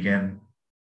 we can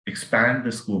expand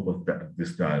the scope of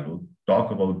this dialogue,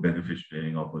 talk about benefit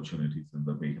sharing opportunities in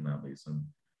the Meghna Basin,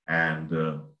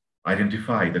 and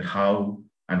identify that how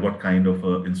and what kind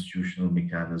of institutional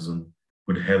mechanism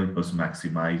could help us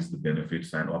maximize the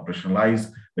benefits and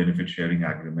operationalize benefit sharing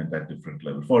agreement at different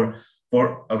levels.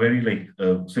 For a very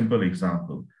simple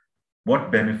example,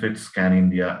 what benefits can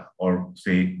India or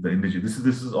say the indigenous,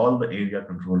 this is all the area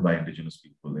controlled by indigenous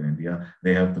people in India.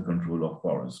 They have the control of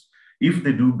forest. If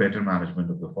they do better management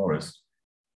of the forest,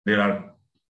 there are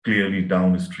clearly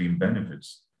downstream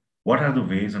benefits. What are the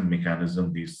ways and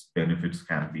mechanisms these benefits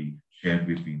can be shared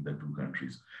between the two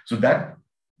countries? So that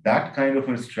kind of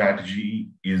a strategy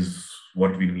is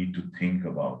what we need to think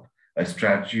about. A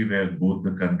strategy where both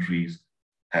the countries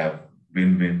have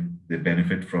win-win, they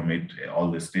benefit from it, all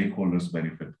the stakeholders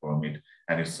benefit from it,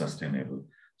 and it's sustainable.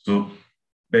 So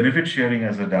benefit sharing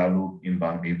as a dialogue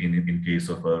in case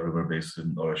of a river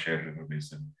basin or a shared river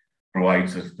basin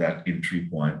provides us that entry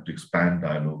point to expand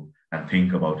dialogue and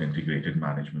think about integrated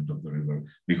management of the river,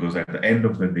 because at the end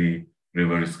of the day,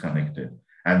 river is connected.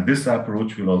 And this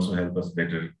approach will also help us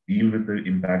better deal with the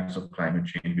impacts of climate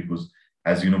change, because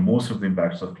as you know, most of the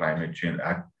impacts of climate change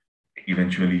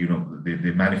eventually,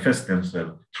 they manifest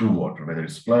themselves through water, whether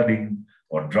it's flooding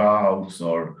or droughts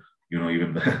or,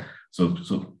 even the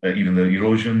even the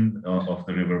erosion of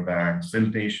the riverbank,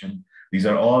 siltation. These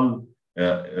are all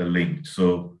linked.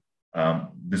 So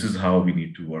this is how we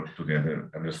need to work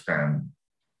together, understand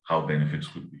how benefits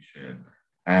could be shared.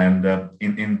 And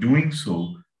in doing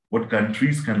so, what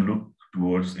countries can look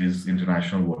towards is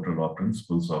international water law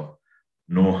principles of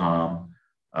no harm,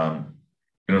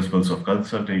 principles of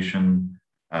consultation,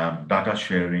 data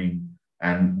sharing,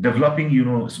 and developing,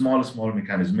 small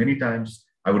mechanisms. Many times,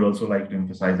 I would also like to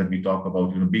emphasize that we talk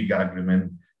about, big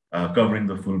agreement covering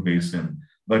the full basin.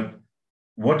 But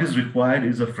what is required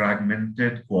is a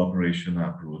fragmented cooperation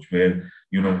approach where,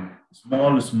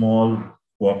 small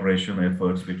cooperation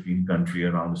efforts between countries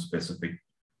around specific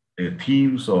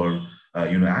themes or,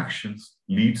 actions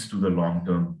leads to the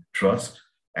long-term trust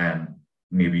and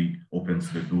maybe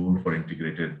opens the door for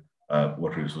integrated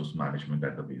water resource management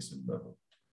at the basin level.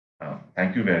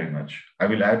 Thank you very much. I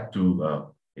will add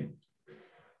to it.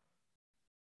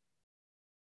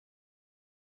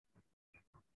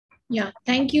 Yeah,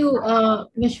 thank you,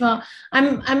 Vishwa.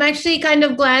 I'm actually kind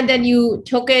of glad that you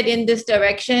took it in this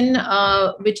direction,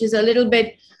 which is a little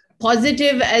bit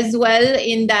positive as well,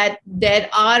 in that there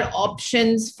are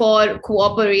options for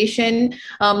cooperation.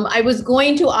 I was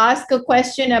going to ask a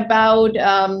question about,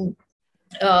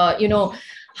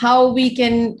 how we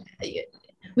can.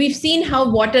 We've seen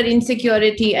how water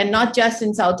insecurity, and not just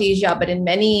in South Asia, but in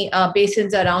many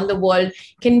basins around the world,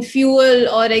 can fuel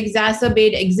or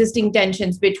exacerbate existing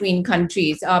tensions between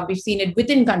countries. We've seen it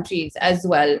within countries as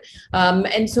well.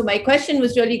 And so my question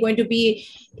was really going to be,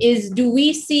 do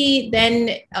we see then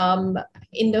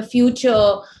in the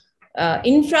future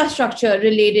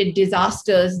infrastructure-related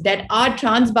disasters that are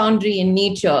transboundary in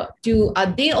nature,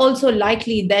 are they also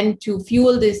likely then to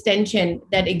fuel this tension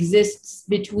that exists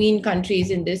between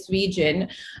countries in this region?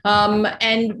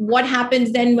 And what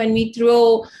happens then when we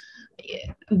throw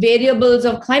variables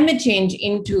of climate change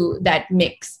into that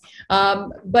mix?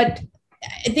 But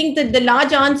I think that the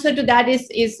large answer to that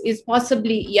is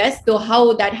possibly yes, though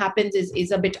how that happens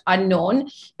is a bit unknown.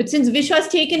 But since Vishwa's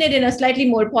taken it in a slightly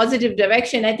more positive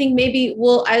direction, I think maybe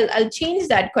I'll change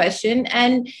that question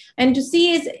and to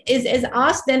see is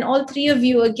ask then all three of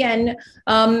you again.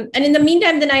 And in the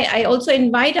meantime, then I also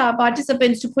invite our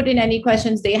participants to put in any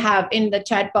questions they have in the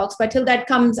chat box. But till that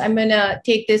comes, I'm going to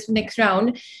take this next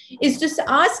round. Is just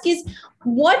ask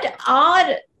what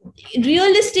are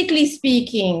realistically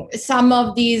speaking, some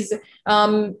of these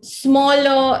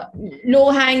smaller,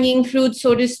 low-hanging fruits,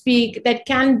 so to speak, that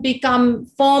can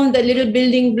form the little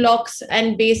building blocks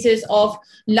and basis of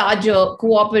larger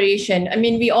cooperation? I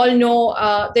mean, we all know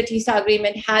the TISA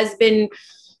agreement has been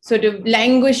sort of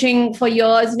languishing for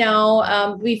years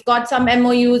now. We've got some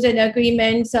MOUs and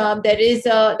agreements. There is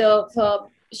the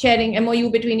sharing MOU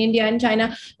between India and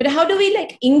China, but how do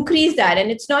we increase that? And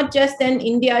it's not just then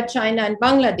India, China, and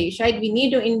Bangladesh, right? We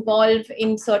need to involve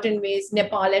in certain ways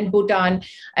Nepal and Bhutan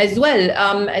as well,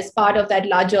 as part of that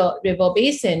larger river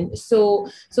basin. So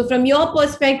from your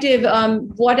perspective,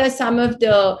 what are some of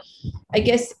the, I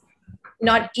guess,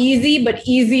 not easy, but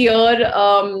easier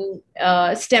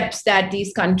steps that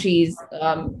these countries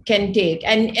can take?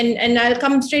 And I'll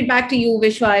come straight back to you,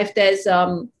 Vishwa, if there's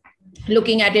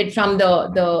looking at it from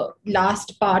the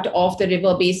last part of the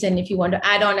river basin, if you want to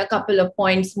add on a couple of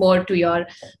points more to your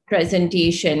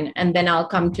presentation, and then I'll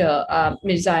come to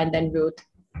Mirza and then Ruth.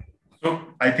 So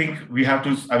I think we have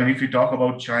to, I mean, if you talk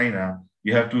about China,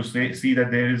 you have to see that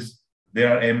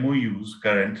there are MOUs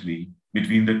currently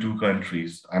between the two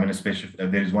countries. I mean, especially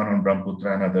there is one on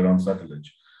Brahmaputra and other on Satluj,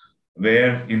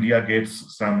 where India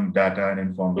gets some data and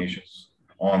information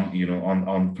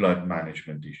on flood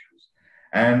management issues.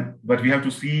 But we have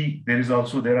to see there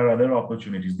are other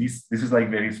opportunities. This is like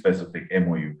very specific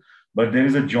MOU, but there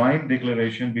is a joint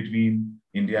declaration between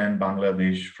India and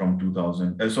Bangladesh from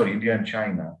India and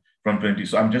China from 20.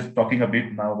 So I'm just talking a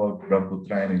bit now about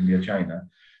Brahmaputra and India, China.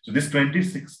 So this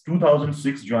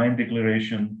 2006 joint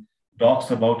declaration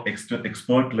talks about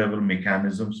expert level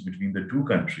mechanisms between the two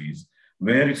countries,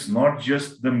 where it's not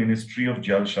just the Ministry of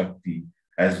Jal Shakti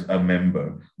as a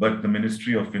member, but the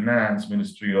Ministry of Finance,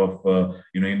 Ministry of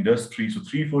Industry, so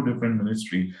 3-4 different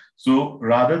ministries. So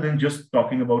rather than just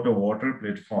talking about a water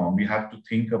platform, we have to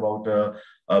think about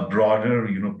a broader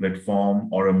platform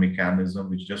or a mechanism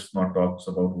which just not talks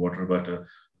about water, but a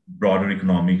broader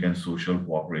economic and social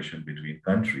cooperation between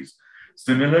countries.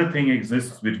 Similar thing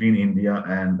exists between India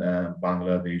and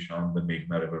Bangladesh on the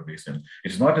Meghna River Basin.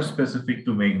 It's not as specific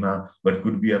to Meghna, but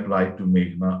could be applied to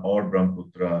Meghna or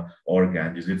Brahmaputra or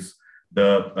Ganges. It's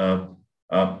the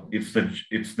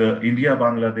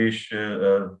India-Bangladesh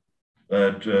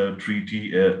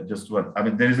treaty.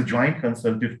 There is a joint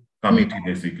consultative committee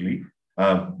basically,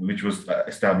 which was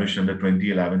established in the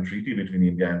 2011 treaty between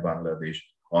India and Bangladesh.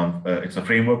 It's a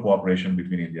framework cooperation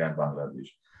between India and Bangladesh.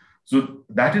 So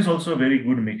that is also a very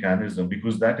good mechanism,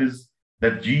 because that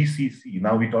GCC.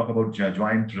 Now we talk about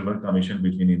Joint River Commission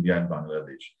between India and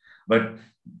Bangladesh. But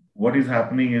what is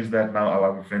happening is that now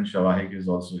our friend Shawahik is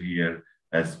also here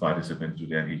as participant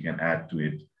today, and he can add to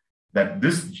it, that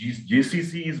this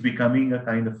JCC is becoming a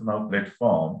kind of now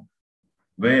platform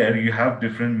where you have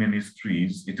different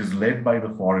ministries. It is led by the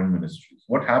foreign ministries.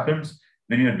 What happens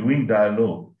when you're doing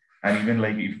dialogue? And even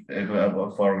like if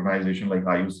for organization like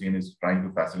IUCN is trying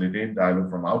to facilitate dialogue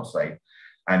from outside,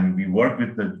 and we work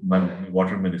with the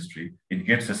water ministry, it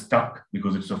gets stuck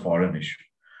because it's a foreign issue.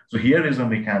 So here is a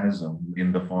mechanism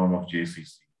in the form of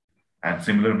JCC, and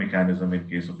similar mechanism in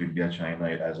case of India, China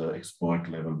as a expert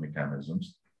level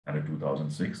mechanisms under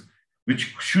 2006,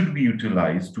 which should be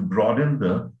utilized to broaden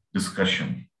the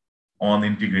discussion on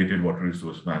integrated water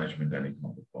resource management and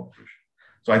economic cooperation.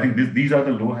 So I think these are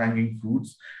the low-hanging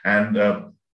fruits, and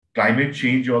climate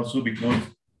change also, because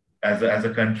as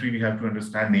a country, we have to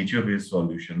understand nature-based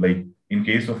solution. Like in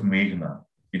case of Meghna,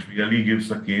 it really gives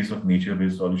a case of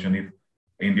nature-based solution. If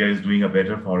India is doing a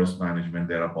better forest management,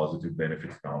 there are positive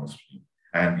benefits downstream.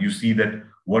 And you see that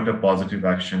what a positive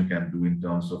action can do in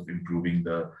terms of improving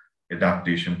the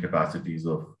adaptation capacities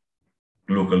of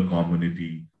local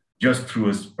community, just through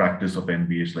a practice of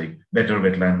NBH, like better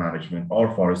wetland management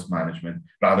or forest management,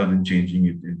 rather than changing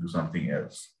it into something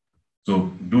else.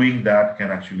 So doing that can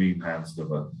actually enhance the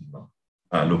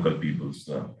local people's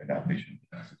adaptation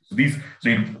capacity. So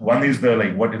one is the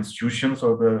what institutions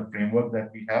or the framework that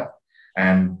we have,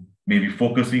 and maybe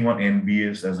focusing on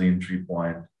NBS as an entry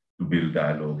point to build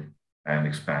dialogue and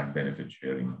expand benefit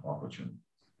sharing opportunities.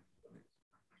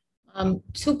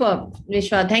 Super,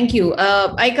 Vishwa. Thank you.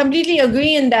 I completely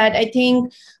agree in that. I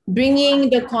think bringing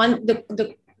the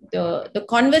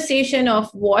conversation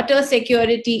of water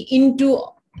security into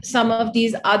some of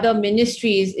these other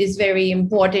ministries is very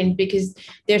important, because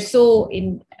they're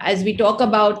as we talk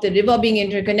about the river being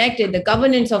interconnected, the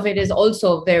governance of it is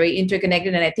also very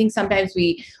interconnected. And I think sometimes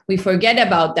we forget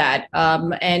about that.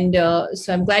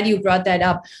 So I'm glad you brought that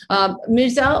up.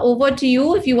 Mirza, over to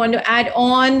you if you want to add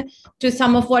on to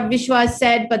some of what Vishwa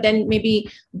said, but then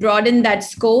maybe broaden that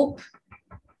scope.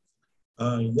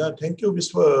 Yeah, thank you,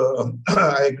 Vishwa.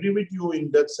 I agree with you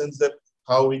in that sense that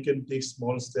how we can take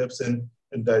small steps and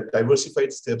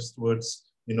diversified steps towards,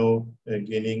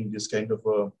 gaining this kind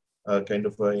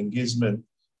of engagement.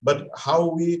 But how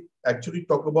we actually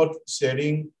talk about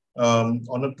sharing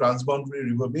on a transboundary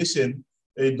river basin,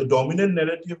 the dominant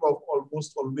narrative of almost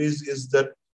always is that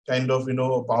kind of,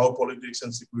 power politics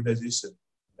and securitization.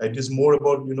 It is more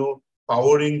about,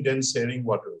 powering than sharing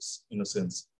waters, in a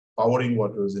sense, powering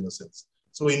waters in a sense.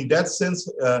 So in that sense,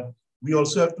 we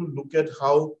also have to look at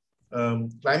how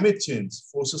climate change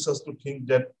forces us to think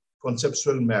that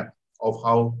conceptual map of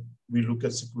how we look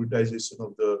at securitization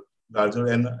of the larger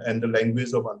and the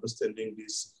language of understanding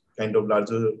these kind of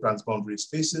larger transboundary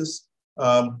spaces.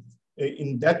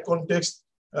 In that context,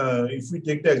 if we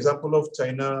take the example of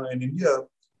China and India,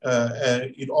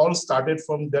 it all started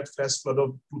from that flash flood of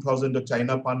 2000, the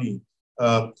China Pani.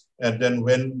 And then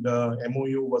when the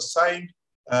MOU was signed,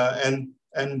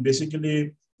 and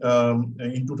basically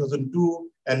in 2002,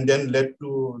 and then led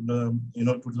to the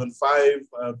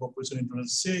 2005 cooperation in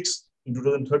 2006, in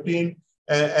 2013,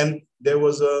 and there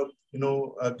was a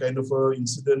kind of a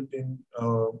incident in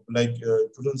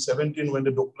 2017 when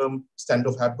the Doklam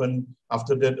standoff happened.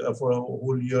 After that, for a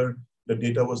whole year, the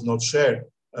data was not shared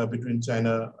between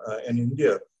China and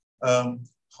India.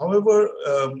 However,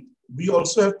 we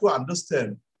also have to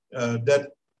understand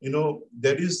that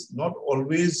there is not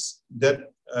always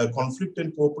that conflict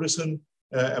and cooperation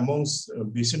amongst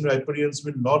basin riparians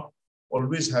will not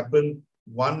always happen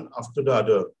one after the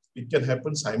other. It can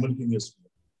happen simultaneously.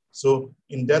 So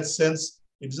in that sense,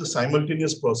 it is a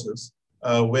simultaneous process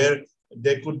where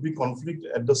there could be conflict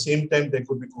at the same time, there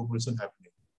could be cooperation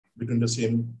happening between the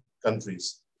same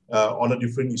countries on a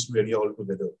different issue area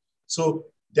altogether. So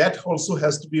that also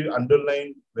has to be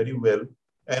underlined very well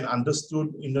and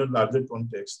understood in a larger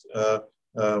context.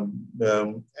 And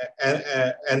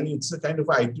it's a kind of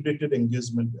iterated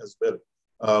engagement as well.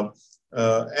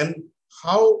 And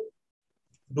how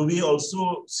do we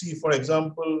also see, for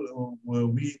example,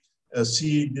 we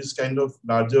see this kind of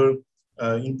larger,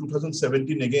 in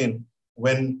 2017 again,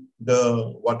 when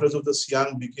the waters of the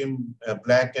Siang became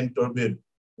black and turbid,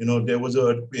 there was an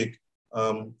earthquake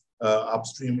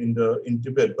upstream in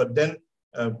Tibet. But then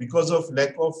because of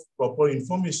lack of proper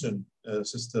information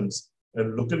systems,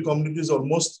 local communities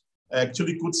almost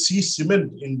actually could see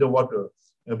cement in the water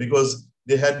because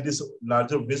they had this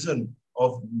larger vision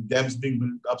of dams being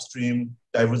built upstream,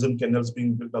 diversion canals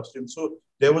being built upstream. So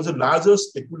there was a larger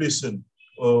speculation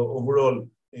overall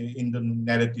in the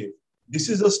narrative. This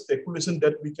is a speculation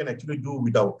that we can actually do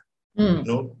without,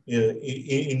 in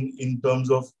terms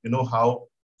of, how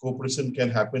cooperation can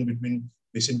happen between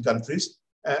basin countries.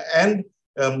 And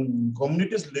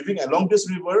communities living along this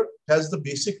river has the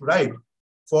basic right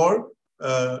for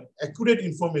accurate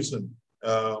information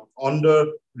on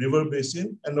the river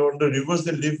basin and on the rivers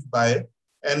they live by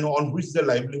and on which their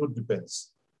livelihood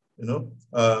depends, and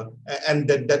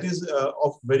that is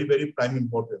of very, very prime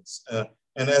importance.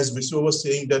 And as Vishwa was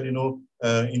saying that,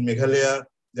 in Meghalaya,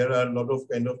 there are a lot of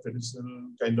kind of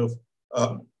traditional kind of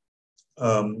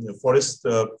forest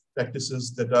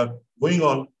practices that are going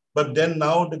on. But then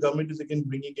now the government is again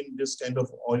bringing in this kind of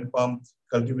oil palm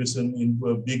cultivation into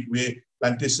a big way.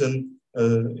 Plantation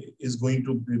is going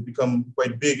to become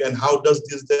quite big. And how does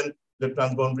this then, the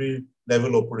transboundary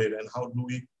level operate, and how do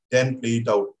we then play it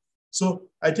out? So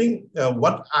I think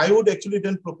what I would actually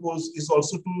then propose is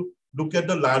also to look at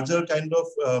the larger kind of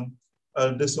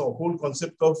this whole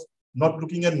concept of not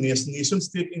looking at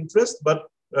nation-state interest, but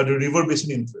the river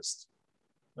basin interest.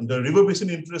 And the river basin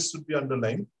interest should be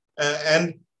underlined.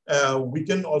 And we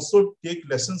can also take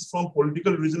lessons from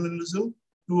political regionalism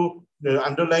to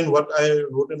underline what I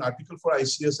wrote an article for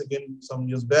ICS again some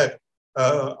years back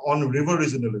on river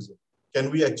regionalism. Can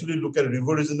we actually look at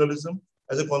river regionalism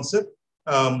as a concept,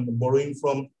 borrowing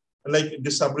from like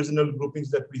the sub-regional groupings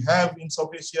that we have in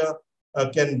South Asia?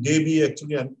 Can they be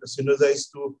actually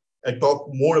synergized to talk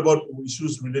more about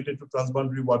issues related to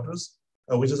transboundary waters,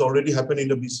 which has already happened in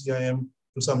the BCIM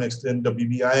to some extent, the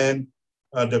BBIN,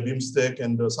 the BIMSTEC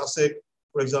and the SASEC,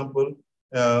 for example,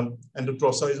 and the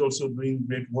TROSA is also doing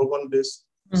great work on this.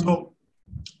 Mm-hmm. So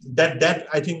that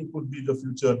I think could be the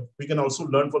future. We can also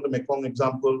learn from the Mekong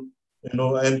example,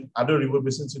 and other river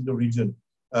basins in the region,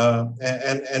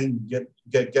 and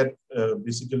get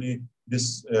basically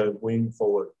this going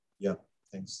forward. Yeah,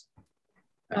 thanks.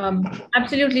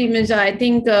 Absolutely, Mirza. I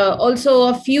think also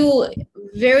a few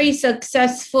very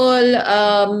successful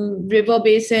river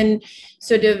basin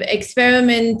sort of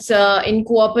experiments in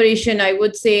cooperation, I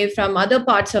would say, from other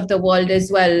parts of the world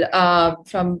as well,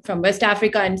 from West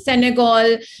Africa and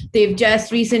Senegal. They've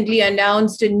just recently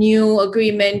announced a new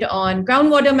agreement on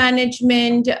groundwater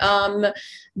management.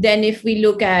 Then if we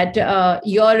look at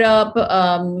Europe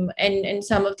and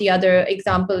some of the other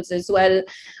examples as well,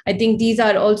 I think these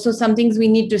are also some things we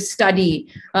need to study.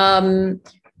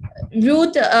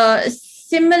 Ruth,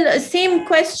 same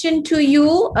question to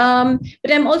you,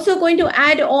 but I'm also going to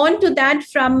add on to that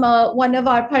from one of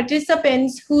our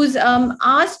participants who's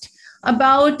asked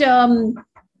about,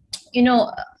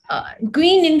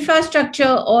 green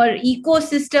infrastructure or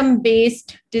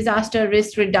ecosystem-based disaster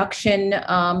risk reduction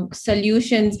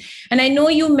solutions. And I know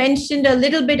you mentioned a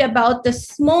little bit about the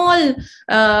small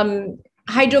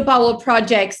hydropower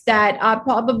projects that are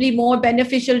probably more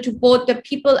beneficial to both the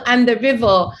people and the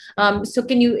river. So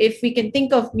can you, if we can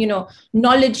think of,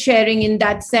 knowledge sharing in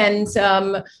that sense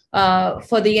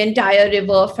for the entire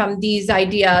river from these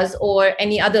ideas, or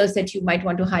any others that you might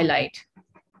want to highlight?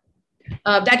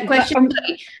 That question,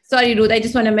 sorry, Ruth, I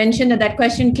just want to mention that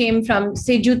question came from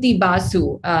Sejuti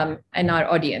Basu in our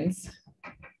audience.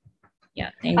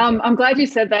 Yeah, thank you. I'm glad you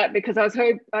said that, because I was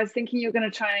thinking you were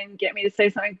going to try and get me to say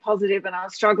something positive, and I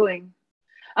was struggling,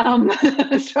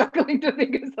 struggling to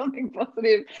think of something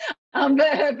positive. But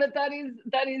that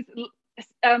is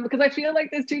because I feel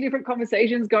like there's two different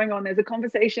conversations going on. There's a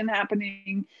conversation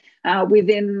happening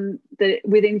within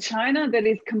China that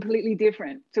is completely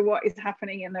different to what is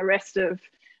happening in the rest of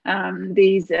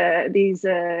these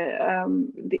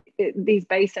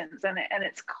basins, and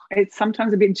it's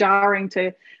sometimes a bit jarring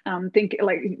to think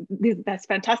like that's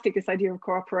fantastic, this idea of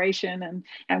cooperation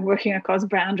and working across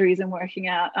boundaries and working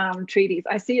out treaties.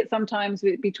 I see it sometimes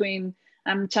between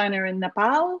China and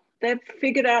Nepal. They've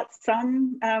figured out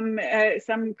some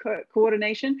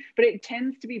coordination, but it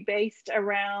tends to be based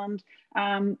around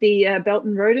the Belt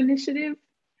and Road Initiative.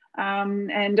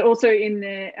 And also in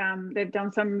the they've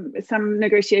done some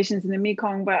negotiations in the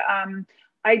Mekong, but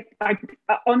I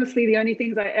honestly, the only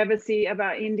things I ever see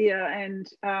about India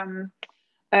and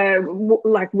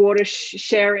like water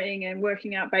sharing and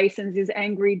working out basins is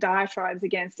angry diatribes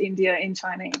against India in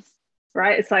Chinese,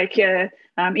 right? It's like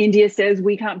India says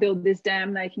we can't build this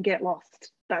dam, they can get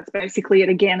lost. That's basically it,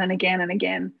 again and again and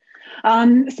again.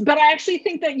 But I actually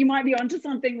think that you might be onto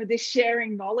something with this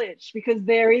sharing knowledge, because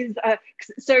there is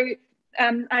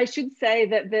I should say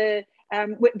that the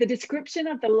description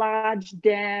of the large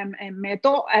dam and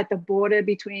meto at the border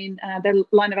between the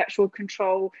line of actual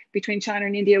control between China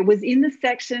and India was in the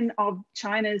section of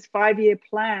China's 5-year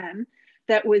plan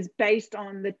that was based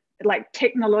on the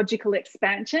technological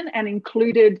expansion and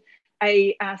included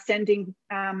sending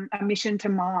a mission to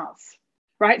Mars.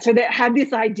 Right, so they had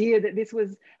this idea that this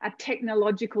was a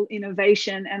technological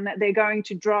innovation, and that they're going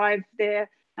to drive they're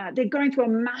going through a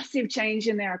massive change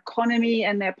in their economy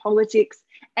and their politics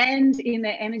and in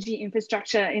their energy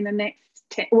infrastructure in the next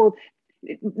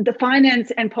the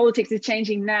finance and politics is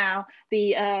changing now.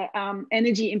 The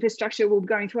energy infrastructure will be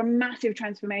going through a massive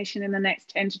transformation in the next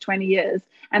 10 to 20 years,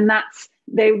 and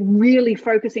they're really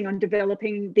focusing on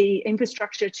developing the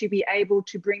infrastructure to be able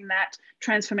to bring that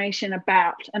transformation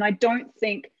about. And I don't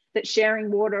think that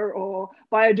sharing water or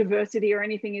biodiversity or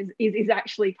anything is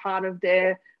actually part of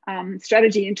their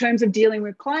strategy. In terms of dealing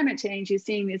with climate change, you're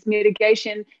seeing this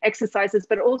mitigation exercises,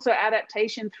 but also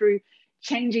adaptation through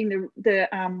changing the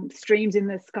streams in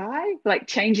the sky, like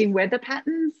changing weather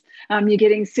patterns. You're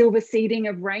getting silver seeding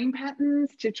of rain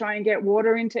patterns to try and get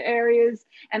water into areas.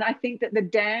 And I think that the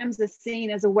dams are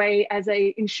seen as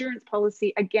a insurance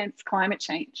policy against climate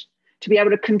change, to be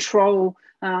able to control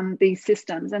these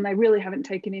systems. And they really haven't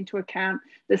taken into account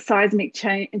the seismic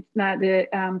change,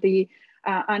 the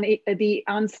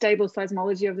unstable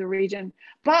seismology of the region.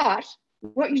 But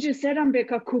what you just said,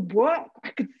 Ambika, could work. I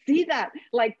could see that,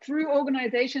 like through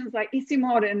organizations like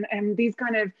ICIMOD and these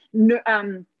kind of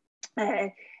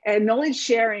knowledge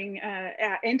sharing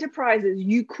enterprises,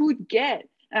 you could get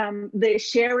the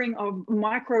sharing of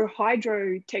micro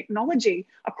hydro technology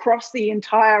across the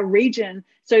entire region,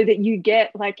 so that you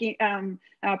get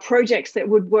projects that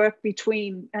would work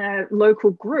between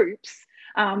local groups.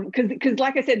 Because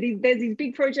like I said, there's these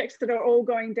big projects that are all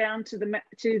going down to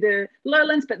the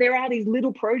lowlands, but there are these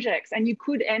little projects, and you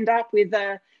could end up with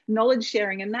knowledge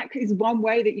sharing. And that is one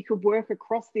way that you could work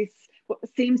across this, what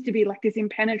seems to be like this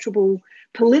impenetrable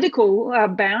political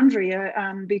boundary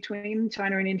between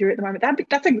China and India at the moment.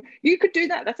 You could do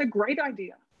that. That's a great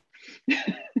idea.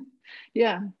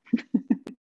 Yeah.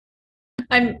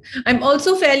 I'm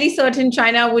also fairly certain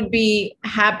China would be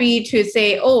happy to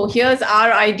say, "Oh, here's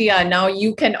our idea. Now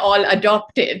you can all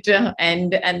adopt it,"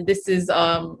 and this is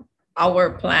our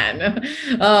plan.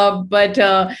 But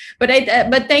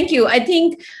thank you. I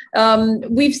think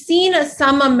we've seen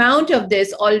some amount of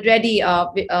this already.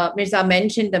 Mirza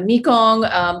mentioned the Mekong.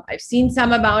 I've seen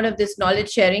some amount of this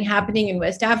knowledge sharing happening in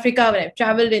West Africa when I've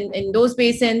traveled in those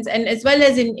basins, and as well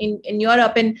as in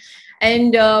Europe.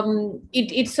 And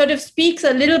it sort of speaks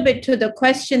a little bit to the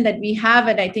question that we have,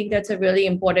 and I think that's a really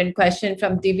important question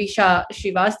from Divisha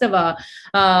Srivastava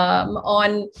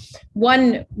on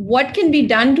one, what can be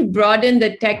done to broaden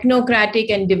the technocratic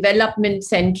and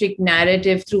development-centric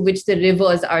narrative through which the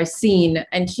rivers are seen?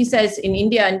 And she says in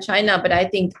India and China, but I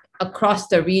think across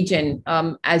the region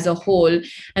as a whole.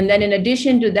 And then in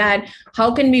addition to that,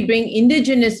 how can we bring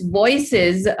indigenous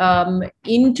voices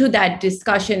into that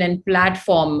discussion and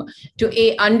platform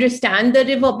to understand the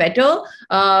river better?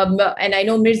 And I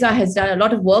know Mirza has done a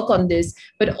lot of work on this,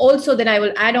 but also then I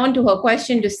will add on to her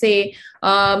question to say,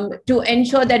 to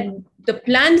ensure that the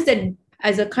plans that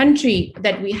as a country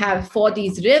that we have for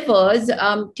these rivers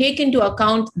take into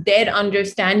account their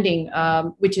understanding,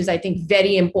 which is, I think,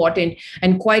 very important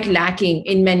and quite lacking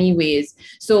in many ways.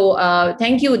 So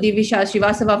thank you, Divisha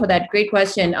Srivastava, for that great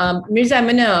question. Mirza, I'm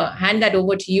going to hand that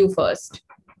over to you first.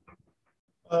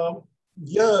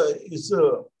 Yeah, it's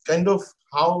a kind of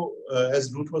how,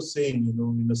 as Ruth was saying,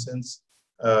 in a sense,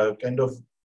 kind of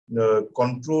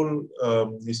control,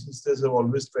 nation states have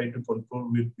always tried to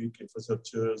control with big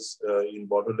infrastructures in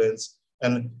borderlands.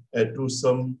 And to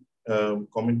some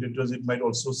commentators, it might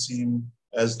also seem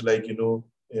as like,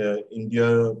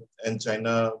 India and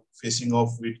China facing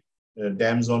off with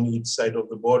dams on each side of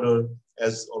the border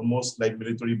as almost like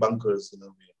military bunkers in a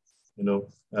way,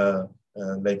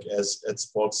 like as at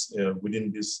spots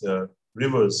within these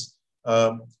rivers.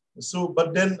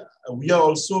 But then we are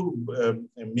also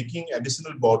making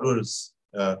additional borders,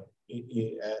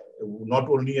 not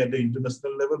only at the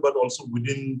international level, but also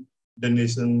within the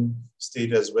nation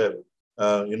state as well.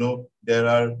 There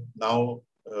are now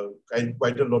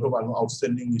quite a lot of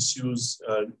outstanding issues,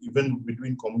 even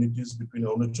between communities, between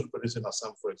Arunachal Pradesh and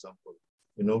Assam, for example,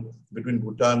 between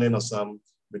Bhutan and Assam,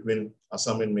 between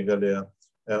Assam and Meghalaya,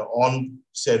 on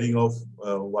sharing of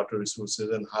water resources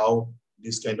and how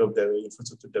these kind of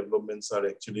infrastructure developments are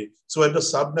actually. So at the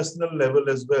subnational level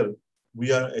as well,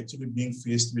 we are actually being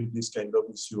faced with these kind of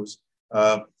issues.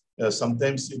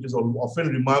 Sometimes it is often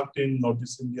remarked in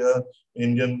Northeast India,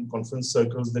 Indian conference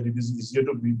circles, that it is easier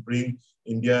to bring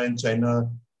India and China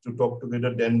to talk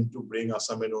together than to bring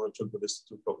Assam and Arunachal Pradesh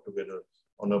to talk together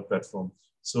on a platform.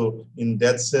 So in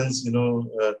that sense,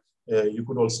 you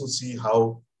could also see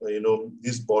how,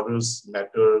 these borders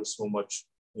matter so much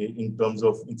in terms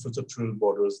of infrastructural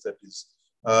borders, that is.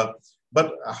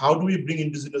 But how do we bring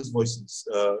indigenous voices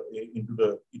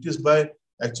into it is by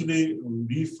actually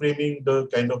reframing the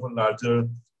kind of a larger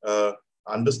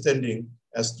understanding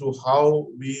as to how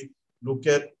we look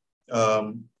at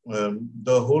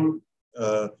the whole,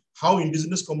 how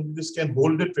indigenous communities can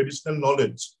hold their traditional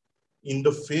knowledge in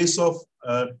the face of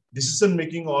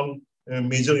decision-making on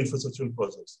major infrastructural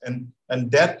projects.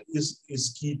 And that is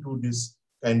key to this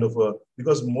kind of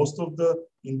because most of the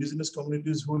indigenous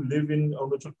communities who live in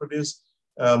Arunachal Pradesh,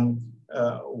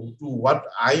 to what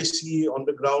I see on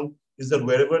the ground, is that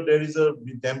wherever there is a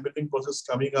dam building process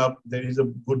coming up, there is a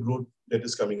good road that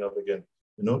is coming up again.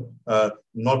 And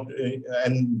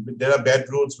there are bad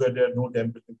roads where there are no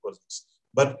dam building projects.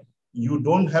 But you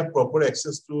don't have proper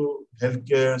access to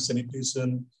healthcare,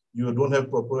 sanitation. You don't have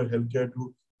proper healthcare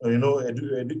to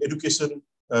education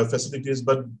facilities.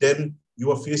 But then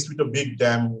you are faced with a big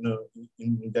dam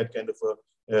in that kind of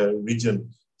a region.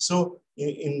 So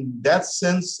in that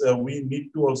sense, we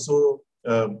need to also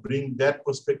bring that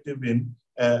perspective in.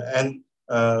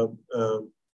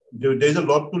 There's a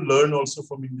lot to learn also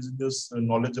from indigenous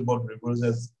knowledge about rivers,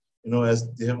 as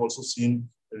they have also seen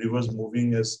rivers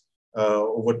moving as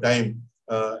over time,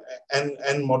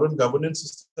 and modern governance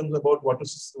systems about water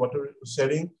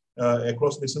sharing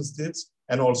across nation states,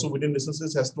 and also within nation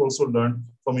states, has to also learn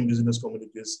from indigenous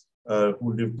communities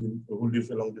who live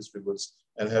along these rivers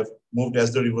and have moved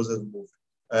as the rivers have moved,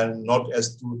 and not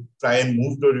as to try and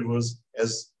move the rivers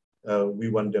as we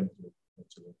want them to,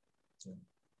 actually.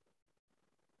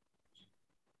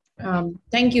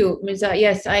 Thank you, Mirza.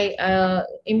 Yes,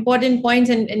 important points,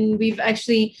 and we've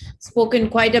actually spoken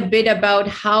quite a bit about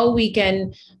how we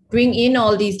can bring in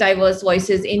all these diverse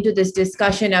voices into this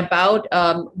discussion about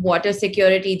water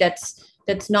security that's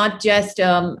that's not just,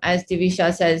 as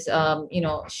Divisha says,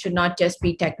 should not just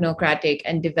be technocratic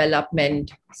and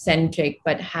development centric,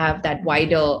 but have that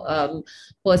wider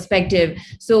perspective.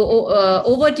 So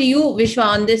over to you, Vishwa,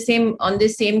 on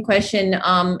this same question,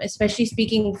 especially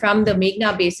speaking from the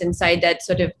Meghna Basin side, that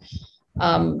sort of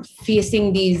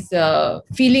feeling these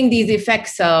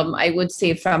effects, I would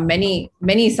say, from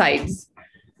many sides.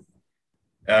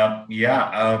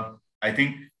 I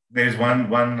think there is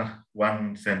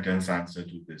one sentence answer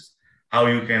to this: how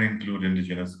you can include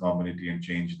indigenous community and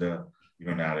change the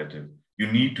narrative.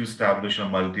 You need to establish a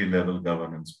multi-level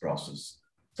governance process.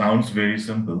 Sounds very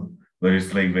simple, but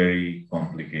it's like very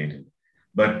complicated.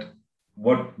 But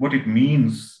what it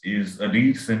means is a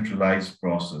decentralized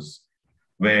process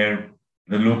where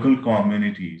the local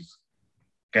communities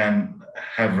can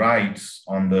have rights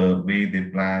on the way they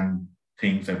plan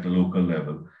things at the local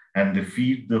level, and they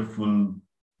feed the full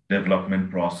development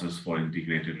process for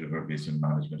integrated river basin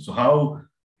management. So how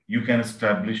you can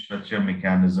establish such a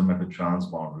mechanism at the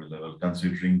transboundary level,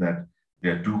 considering that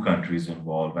there are two countries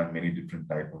involved and many different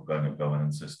types of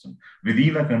governance system.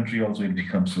 Within a country also, it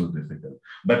becomes so difficult.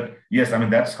 But yes, I mean,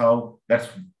 that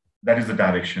is the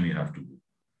direction you have to go.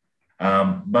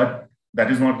 But that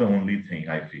is not the only thing,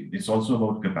 I feel. It's also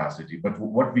about capacity. But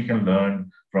what we can learn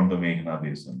from the Meghna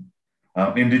Basin,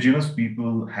 indigenous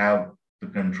people have the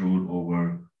control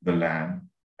over the land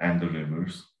and the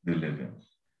rivers they live in.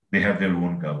 They have their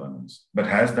own governance. But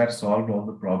has that solved all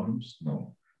the problems?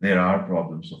 No. There are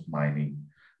problems of mining.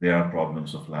 There are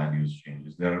problems of land use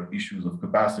changes. There are issues of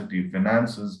capacity,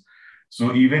 finances.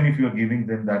 So even if you're giving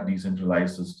them that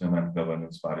decentralized system and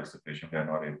governance participation, they're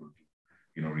not able to,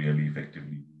 really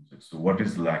effectively use it. So what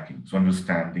is lacking? So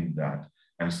understanding that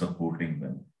and supporting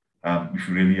them. If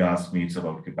you really ask me, it's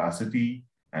about capacity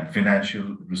and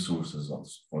financial resources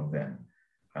also for them.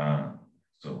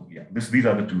 So yeah, these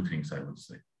are the two things I would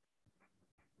say.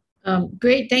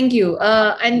 Great, thank you.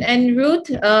 And Ruth,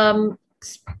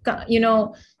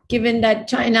 given that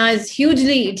China is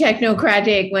hugely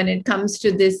technocratic when it comes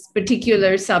to this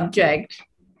particular subject.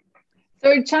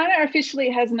 So China officially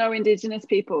has no indigenous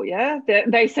people, yeah?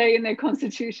 They say in their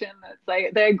constitution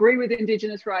that they agree with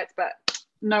indigenous rights, but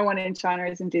no one in China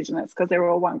is indigenous because they're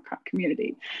all one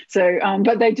community. So,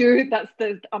 but they do,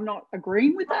 I'm not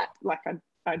agreeing with that. Like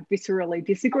I viscerally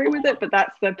disagree with it, but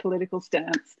that's the political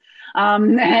stance.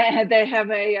 They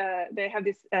have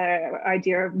this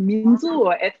idea of minzu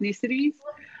or ethnicities,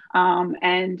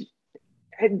 and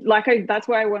that's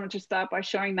why I wanted to start by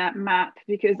showing that map,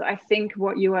 because I think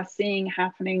what you are seeing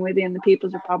happening within the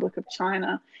People's Republic of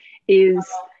China is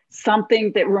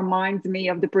something that reminds me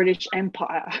of the British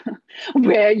Empire,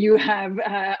 where you have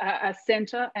a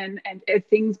centre and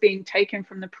things being taken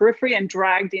from the periphery and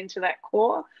dragged into that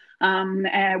core.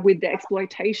 With the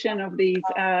exploitation of these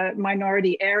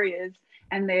minority areas,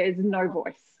 and there's no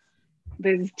voice.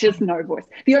 There's just no voice.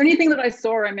 The only thing that I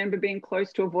saw, I remember being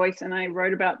close to a voice, and I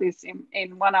wrote about this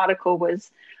in one article, was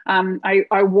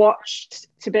I watched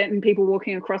Tibetan people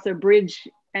walking across a bridge,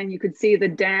 and you could see the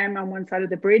dam on one side of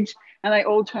the bridge, and they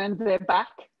all turned their back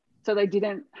so they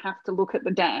didn't have to look at the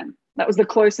dam. That was the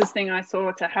closest thing I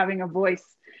saw to having a voice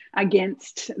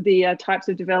against the types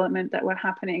of development that were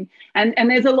happening. And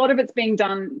there's a lot of it's being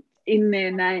done in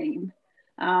their name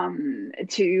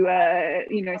to,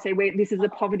 say, this is a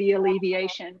poverty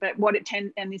alleviation, but what it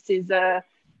and this is there's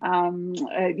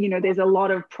a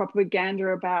lot of propaganda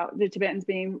about the Tibetans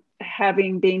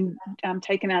having been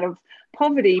taken out of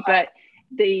poverty, but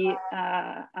the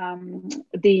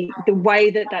way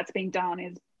that that's being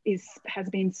done has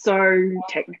been so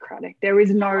technocratic. There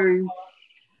is no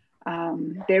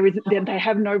they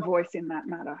have no voice in that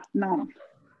matter. None.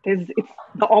 It's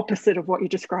the opposite of what you're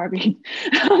describing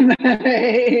in the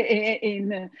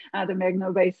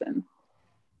Meghna Basin.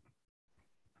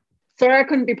 Sorry, I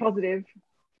couldn't be positive.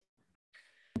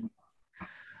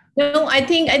 No, I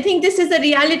think this is a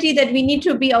reality that we need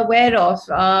to be aware of,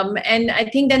 and I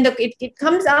think then it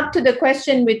comes up to the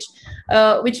question which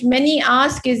many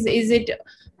ask: is it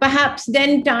perhaps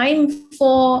then time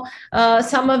for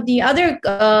some of the other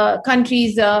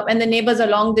countries and the neighbors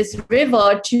along this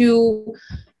river to,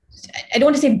 I don't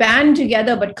want to say band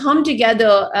together, but come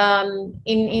together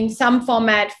in some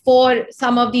format for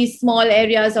some of these small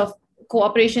areas of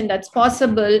cooperation that's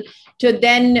possible, to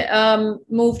then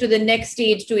move to the next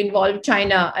stage to involve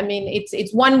China. I mean,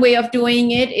 it's one way of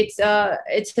doing it. It's a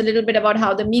little bit about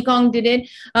how the Mekong did it.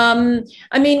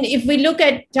 I mean, if we look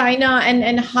at China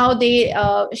and how they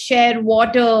share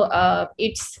water,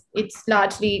 it's it's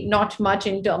largely not much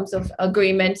in terms of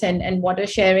agreements and water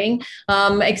sharing,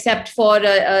 except for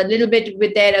a little bit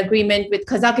with their agreement with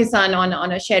Kazakhstan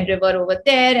on a shared river over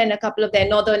there and a couple of their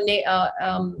northern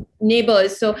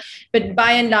neighbors. So, but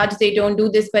by and large, they don't do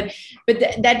this. But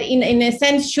that in a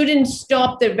sense shouldn't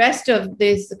stop the rest of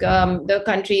this the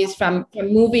countries from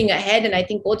moving ahead. And I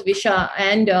think both Visha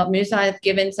and Mirza have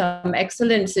given some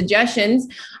excellent suggestions.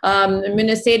 I'm going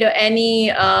to say to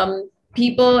any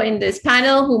people in this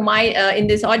panel who might, in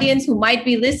this audience who might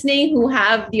be listening, who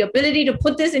have the ability to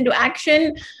put this into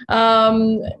action,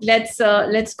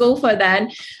 let's go for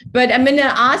that. But I'm going to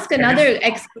ask another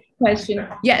question.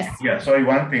 Yes. Yeah. Sorry.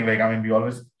 One thing, like, I mean, we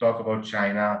always talk about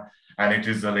China, and it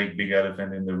is a like big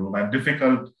elephant in the room and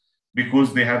difficult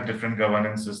because they have different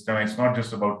governance system. It's not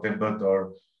just about Tibet,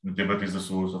 or Tibet is the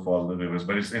source of all the rivers,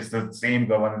 but it's the same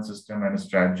governance system and a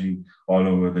strategy all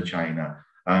over the China.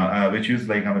 Which is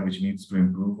like, I mean, which needs to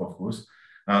improve, of course.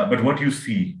 But what you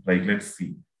see, like, let's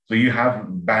see. So you have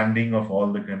banding of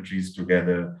all the countries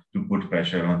together to put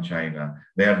pressure on China.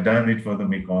 They have done it for the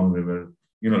Mekong River,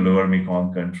 lower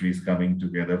Mekong countries coming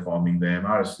together, forming the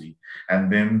MRC.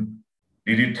 And then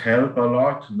did it help a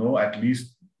lot? No, at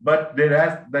least, but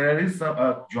there is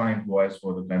a joint voice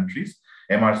for the countries.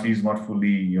 MRC is not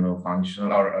fully,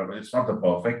 functional, or it's not the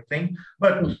perfect thing,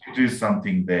 but it is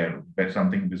something there.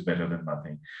 Something is better than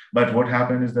nothing. But what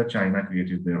happened is that China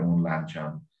created their own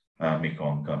Lanchan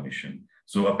Mekong Commission.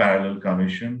 So a parallel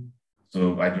commission.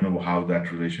 So I don't know how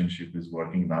that relationship is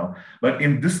working now. But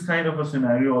in this kind of a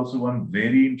scenario, also one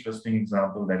very interesting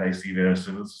example that I see where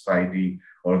civil society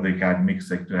or the academic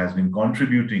sector has been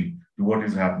contributing to what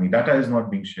is happening. Data is not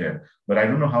being shared. But I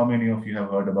don't know how many of you have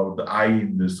heard about the eye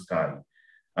in the sky.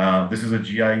 This is a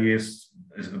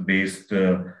GIS-based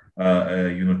tool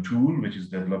which is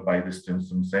developed by the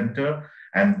Stimson Center,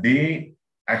 and they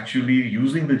actually,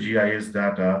 using the GIS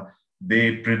data,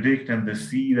 they predict and they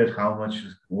see that how much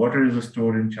water is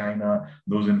stored in China.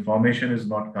 Those information is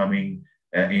not coming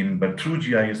in, but through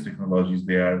GIS technologies,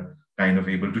 they are kind of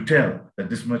able to tell that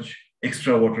this much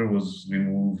extra water was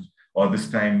removed, or this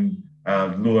time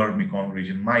lower Mekong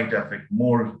region might affect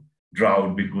more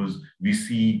drought because we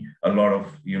see a lot of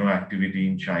activity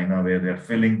in China where they're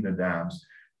filling the dams.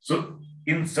 So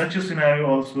in such a scenario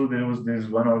also, there's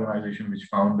one organization which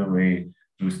found a way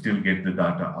to still get the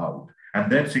data out.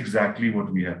 And that's exactly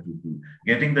what we have to do.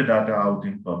 Getting the data out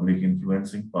in public,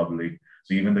 influencing public.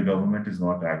 So even the government is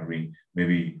not agreeing,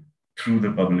 maybe through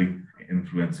the public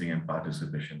influencing and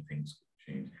participation, things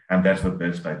could change. And that's the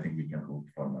best I think we can hope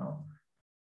for now.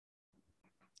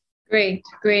 Great.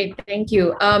 Thank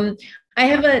you. I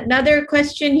have another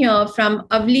question here from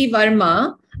Avli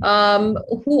Verma,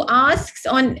 who asks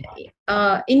on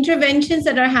interventions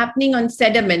that are happening on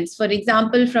sediments, for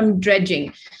example, from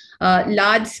dredging.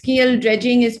 Large-scale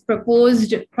dredging is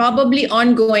proposed, probably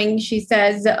ongoing, she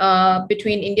says,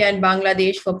 between India and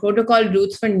Bangladesh for protocol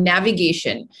routes for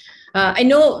navigation. I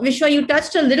know, Vishwa, you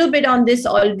touched a little bit on this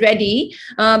already,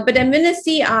 but I'm going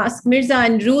to ask Mirza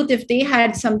and Ruth if they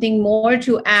had something more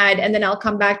to add, and then I'll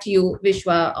come back to you,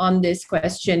 Vishwa, on this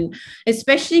question,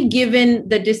 especially given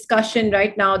the discussion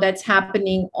right now that's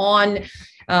happening on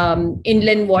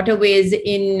inland waterways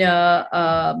in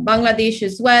Bangladesh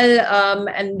as well,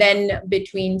 and then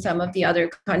between some of the other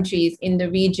countries in the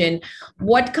region.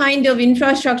 What kind of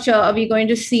infrastructure are we going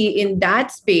to see in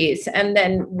that space? And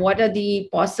then what are the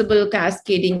possible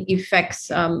cascading effects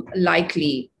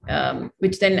likely?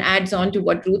 Which then adds on to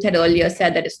what Ruth had earlier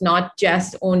said, that it's not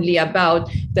just only about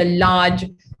the large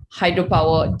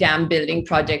hydropower dam building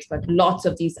projects, but lots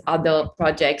of these other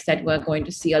projects that we're going to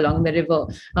see along the river.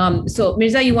 So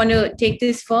Mirza, you want to take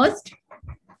this first?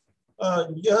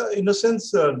 Yeah, in a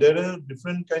sense, there are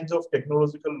different kinds of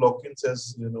technological lock-ins,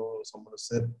 as someone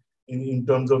said, in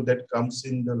terms of that comes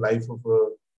in the life of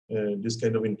this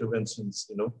kind of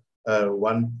interventions.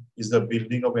 One is the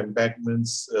building of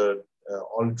embankments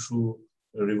all through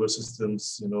river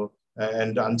systems,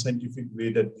 and the unscientific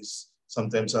way that these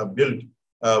sometimes are built.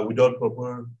 Without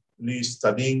properly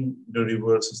studying the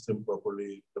river system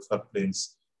properly, the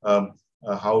floodplains,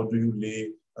 how do you lay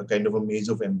a kind of a maze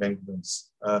of embankments?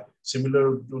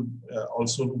 Similar to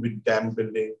also with dam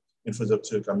building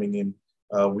infrastructure coming in,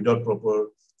 without proper,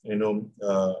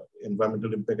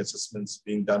 environmental impact assessments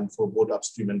being done for both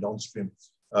upstream and downstream,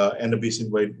 and the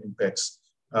basin-wide impacts.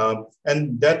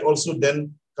 And that also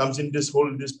then comes in this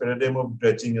paradigm of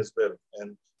dredging as well,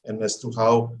 and as to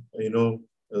how,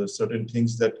 certain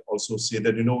things that also say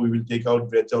that, we will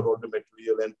dredge out all the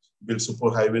material and build super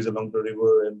highways along the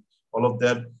river and all of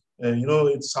that.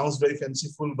 It sounds very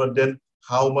fanciful, but then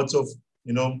how much of,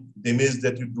 damage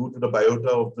that you do to the biota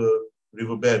of the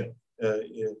riverbed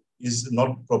is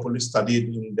not properly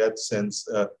studied in that sense.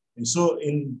 So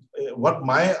what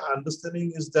my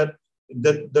understanding is that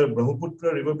the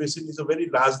Brahmaputra River Basin is a very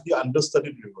largely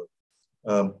understudied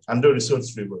river,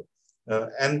 under-researched river.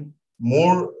 And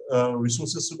more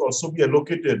resources should also be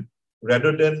allocated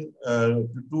rather than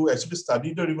to actually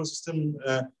study the river system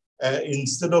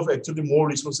instead of actually more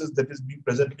resources that is being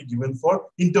presently given for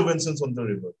interventions on the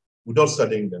river without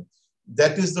studying them.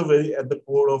 That is the very at the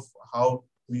core of how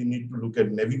we need to look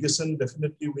at navigation.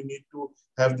 Definitely, we need to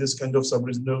have this kind of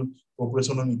sub-regional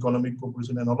cooperation on economic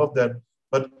cooperation and all of that.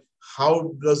 But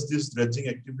how does this dredging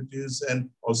activities and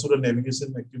also the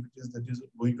navigation activities that is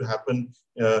going to happen,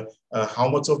 how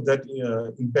much of that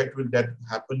impact will that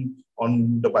happen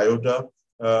on the biota?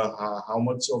 How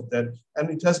much of that? And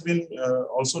it has been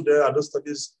also there are other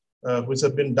studies which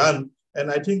have been done. And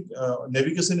I think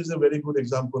navigation is a very good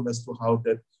example as to how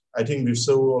that. I think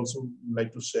Vishwa would also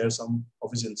like to share some of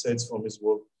his insights from his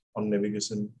work on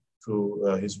navigation through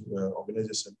his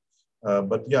organization.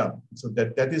 But yeah, so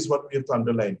that is what we have to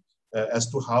underline as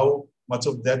to how much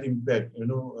of that impact,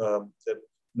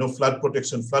 flood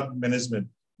protection, flood management.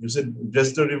 You said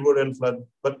dredge the river and flood,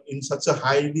 but in such a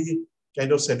highly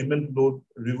kind of sediment load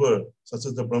river, such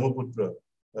as the Brahmaputra,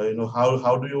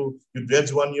 how do you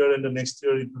dredge 1 year and the next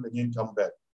year it will again come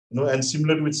back, and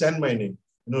similar with sand mining.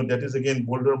 That is again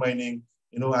boulder mining.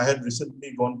 I had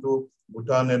recently gone to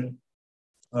Bhutan and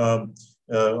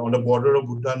on the border of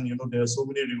Bhutan, there are so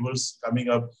many rivers coming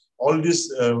up. All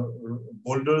these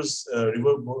boulders,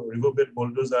 riverbed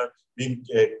boulders are being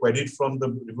quarried from the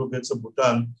riverbeds of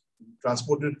Bhutan,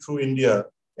 transported through India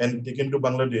and taken to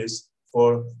Bangladesh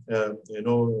for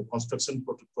construction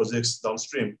projects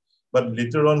downstream. But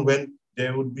later on, when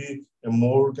there would be a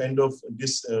more kind of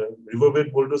this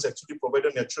riverbed boulders actually provide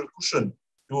a natural cushion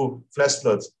to flash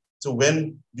floods. So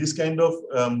when this kind of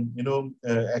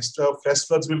extra flash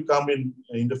floods will come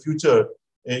in the future,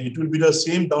 it will be the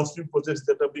same downstream projects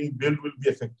that are being built will be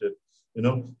affected.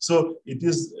 So it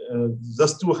is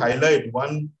just to highlight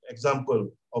one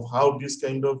example of how this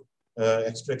kind of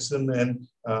extraction and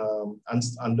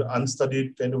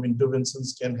unstudied kind of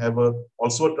interventions can have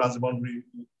also a transboundary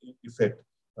effect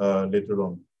later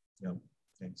on. Yeah,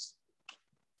 thanks.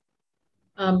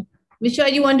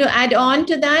 Vishwa, you want to add on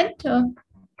to that?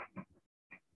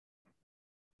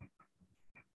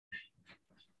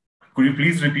 Could you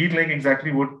please repeat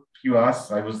exactly what you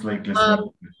asked? I was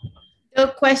listening. The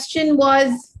question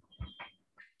was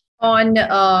on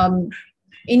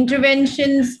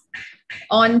interventions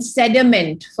on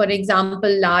sediment, for example,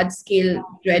 large-scale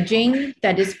dredging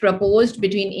that is proposed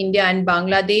between India and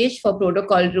Bangladesh for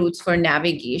protocol routes for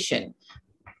navigation.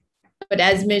 But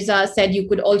as Mirza said, you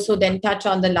could also then touch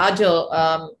on the larger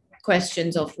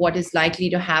questions of what is likely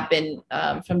to happen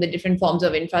from the different forms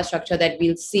of infrastructure that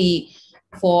we'll see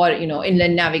for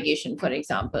inland navigation, for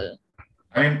example.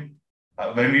 I mean,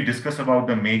 when we discuss about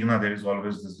the Meghna, there is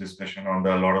always this discussion on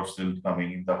a lot of silt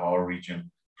coming in the Howrah region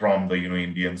from the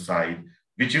Indian side,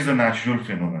 which is a natural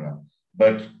phenomenon.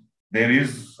 But there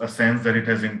is a sense that it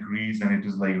has increased and it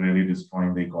is really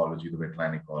destroying the ecology, the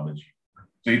wetland ecology.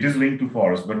 So it is linked to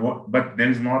forest, but there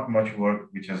is not much work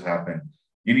which has happened.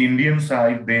 In Indian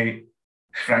side,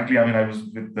 frankly, I was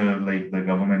with the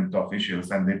government officials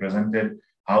and they presented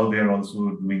how they're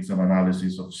also doing some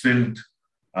analysis of silt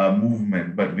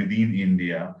movement, but within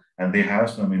India, and they have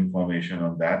some information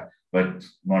on that, but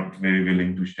not very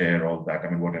willing to share all that,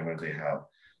 whatever they have.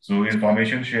 So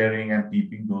information sharing and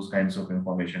keeping those kinds of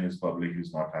information is public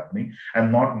is not happening,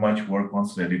 and not much work on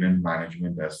sediment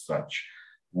management as such.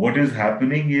 What is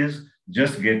happening is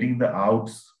just getting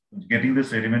the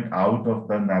sediment out of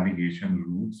the navigation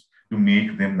routes to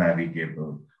make them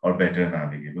navigable or better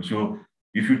navigable. So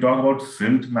if you talk about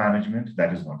silt management,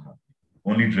 that is not happening.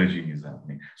 Only dredging is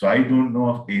happening. So I don't know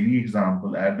of any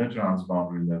example at the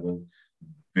transboundary level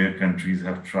where countries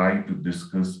have tried to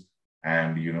discuss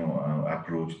and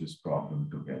approach this problem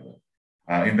together.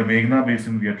 In the Meghna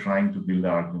Basin, we are trying to build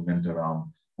an argument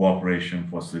around cooperation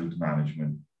for silt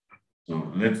management.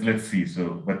 So let's see.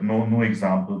 But no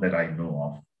example that I know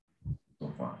of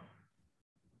so far.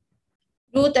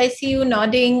 Ruth, I see you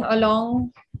nodding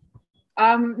along.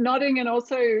 Nodding and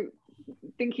also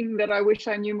thinking that I wish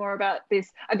I knew more about this.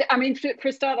 For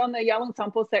a start, on the Yalang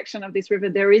Sampol section of this river,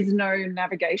 there is no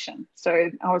navigation. So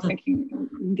I was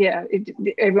thinking,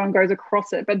 everyone goes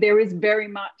across it, but there is very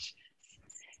much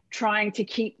trying to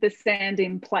keep the sand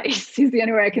in place is the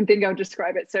only way I can think I'll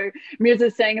describe it. So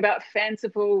Mirza's saying about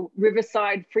fanciful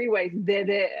riverside freeways, they're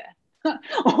there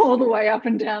all the way up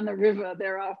and down the river.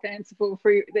 There are fanciful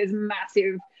there's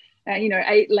massive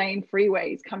 8-lane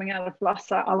freeways coming out of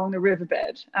Lhasa along the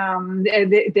riverbed.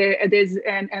 There's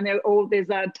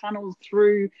tunnels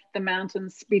through the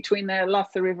mountains between the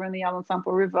Lhasa River and the Yalan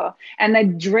Sampo River, and they're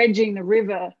dredging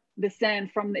the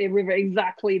sand from the river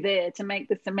exactly there to make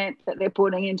the cement that they're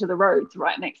putting into the roads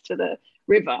right next to the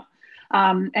river.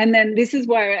 And then this is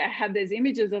why I have those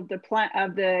images of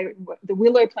the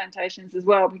willow plantations as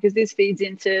well, because this feeds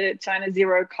into China's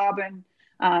zero carbon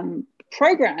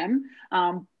program.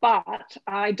 But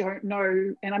I don't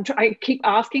know, and I keep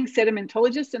asking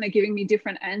sedimentologists, and they're giving me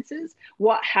different answers.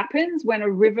 What happens when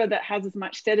a river that has as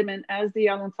much sediment as the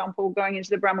Yalan Sampo going into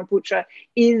the Brahmaputra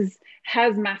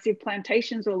has massive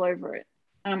plantations all over it?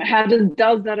 How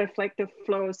does that affect the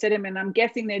flow of sediment? I'm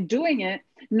guessing they're doing it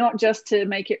not just to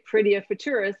make it prettier for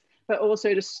tourists, but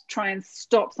also to try and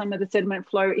stop some of the sediment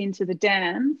flow into the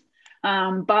dams.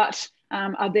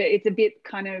 It's a bit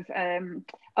kind of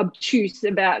obtuse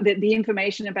about the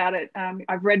information about it.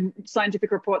 I've read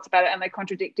scientific reports about it, and they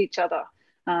contradict each other.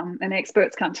 And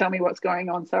experts can't tell me what's going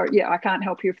on. So yeah, I can't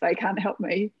help you if they can't help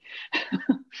me.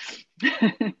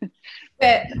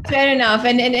 Fair enough.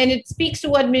 And it speaks to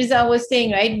what Mirza was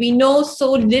saying, right? We know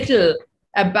so little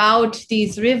about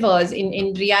these rivers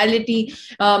in reality,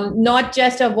 not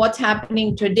just of what's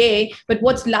happening today, but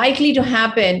what's likely to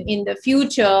happen in the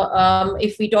future.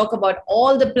 If we talk about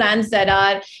all the plans that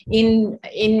are in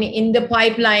the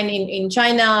pipeline in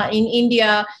China, in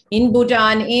India, in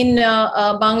Bhutan, in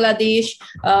Bangladesh,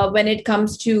 when it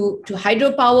comes to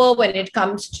hydropower, when it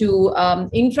comes to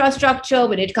infrastructure,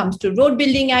 when it comes to road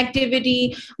building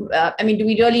activity. Do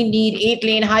we really need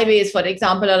 8-lane highways, for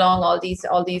example, along all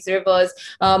these rivers?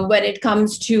 When it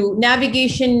comes to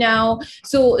navigation now.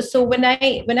 So when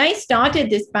I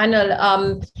started this panel,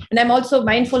 and I'm also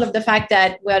mindful of the fact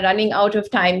that we're running out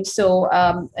of time. So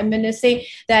I'm going to say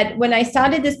that when I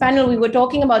started this panel, we were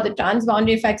talking about the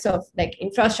transboundary effects of like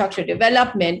infrastructure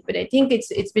development. But I think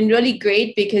it's been really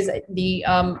great because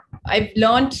I've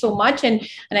learned so much, and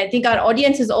I think our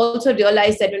audience has also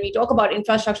realized that when we talk about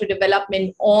infrastructure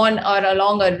development on or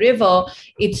along a river,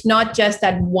 it's not just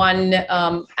that one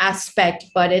aspect,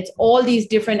 but it's all these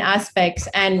different aspects.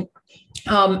 And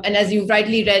as you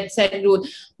rightly said,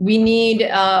 Ruth, we need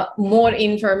more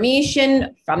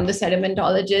information from the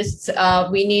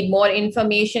sedimentologists. We need more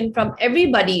information from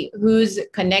everybody who's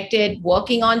connected,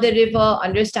 working on the river,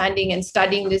 understanding and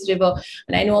studying this river.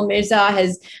 And I know Mirza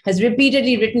has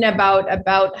repeatedly written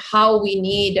about how we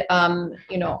need,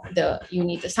 you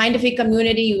need the scientific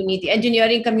community, you need the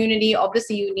engineering community.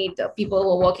 Obviously, you need the people who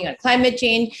are working on climate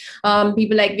change,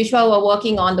 people like Vishwa who are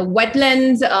working on the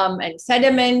wetlands and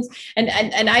sediments, and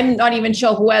I'm not even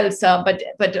sure who else, but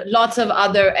lots of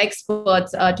other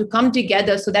experts to come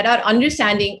together so that our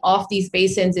understanding of these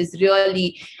basins is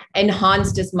really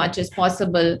enhanced as much as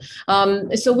possible.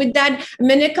 So with that, I'm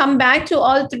going to come back to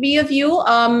all three of you,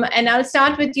 and I'll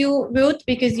start with you, Ruth,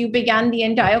 because you began the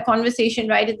entire conversation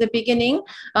right at the beginning.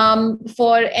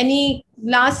 For any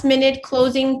last minute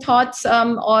closing thoughts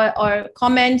or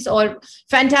comments or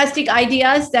fantastic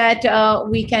ideas that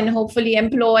we can hopefully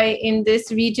employ in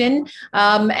this region,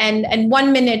 and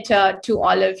 1 minute to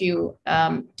all of you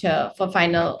for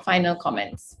final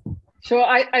comments. Sure.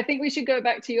 I think we should go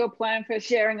back to your plan for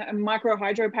sharing micro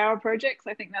hydropower projects.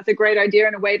 I think that's a great idea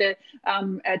and a way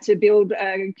to build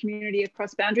a community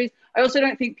across boundaries. I also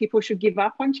don't think people should give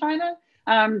up on China.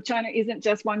 China isn't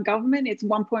just one government, it's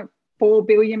 1.4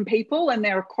 billion people, and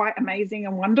they're quite amazing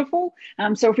and wonderful.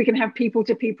 So if we can have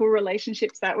people-to-people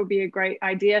relationships, that would be a great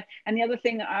idea. And the other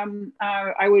thing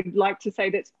I would like to say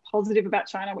that's positive about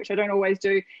China, which I don't always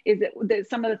do, is that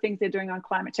some of the things they're doing on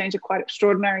climate change are quite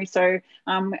extraordinary. So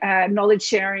knowledge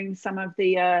sharing, some of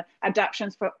the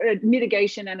adaptations for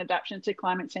mitigation and adaptation to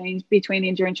climate change between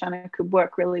India and China could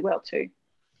work really well too.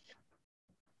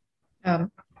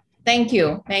 Thank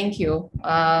you.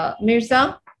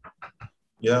 Mirza?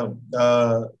 Yeah,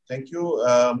 thank you.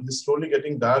 It's slowly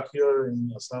getting dark here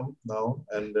in Assam now,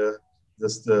 and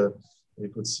you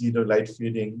could see the light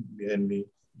fading behind me.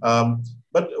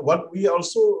 But what we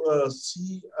also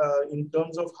see in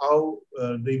terms of how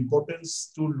the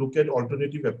importance to look at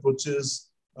alternative approaches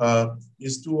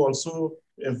is to also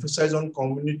emphasize on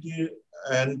community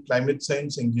and climate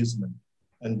science engagement.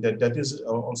 And that is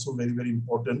also very, very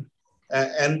important.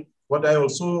 And what I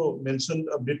also mentioned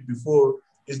a bit before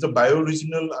is the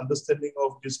bioregional understanding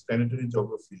of this planetary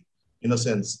geography, in a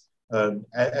sense,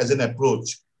 as an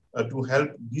approach to help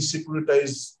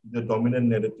desecuritize the dominant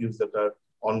narratives that are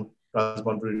on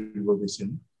Transboundary River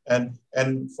Basin.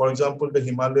 And for example, the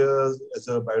Himalayas as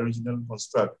a bioregional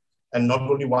construct, and not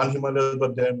only one Himalaya,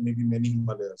 but there may be many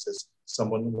Himalayas, as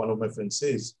one of my friends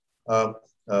says.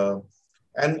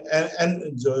 and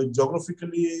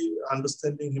geographically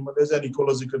understanding Himalayas and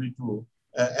ecologically too.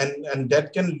 And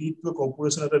that can lead to a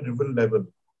cooperation at a river level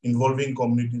involving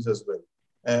communities as well.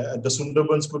 The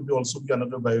Sundarbans could also be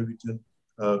another bioregion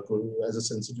as a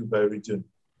sensitive bioregion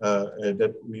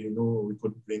that we know we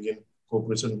could bring in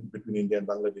cooperation between India and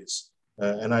Bangladesh.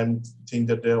 And I think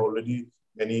that there are already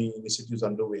many initiatives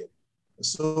underway.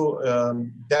 So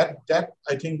that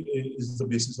I think is the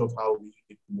basis of how we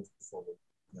need to move forward.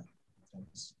 Yeah.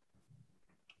 Thanks.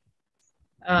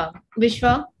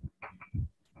 Vishwa?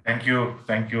 Thank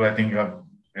you. I think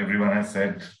everyone has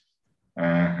said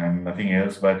and nothing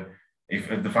else. But if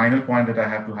the final point that I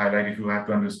have to highlight, if you have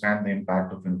to understand the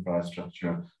impact of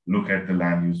infrastructure, look at the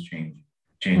land use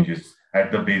changes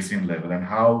at the basin level and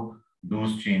how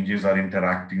those changes are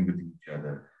interacting with each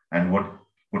other and what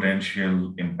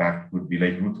potential impact would be.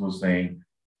 Like Ruth was saying,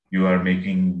 you are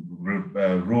making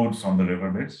roads on the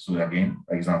riverbeds. So again,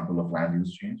 example of land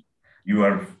use change. You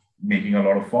are making a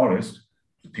lot of forest.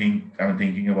 I'm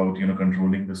thinking about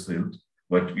controlling the silt,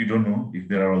 but you don't know if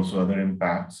there are also other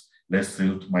impacts. Less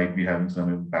silt might be having some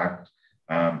impact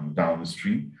down the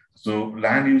stream. So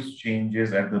land use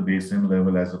changes at the basin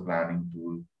level as a planning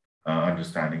tool,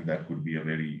 understanding that could be a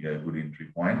very good entry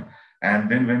point. And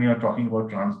then when you're talking about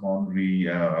transboundary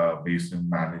basin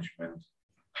management,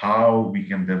 how we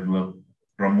can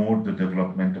promote the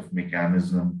development of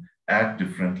mechanism at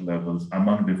different levels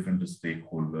among different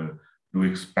stakeholders to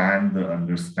expand the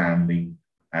understanding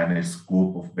and a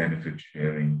scope of benefit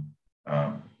sharing,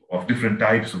 of different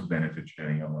types of benefit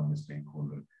sharing among the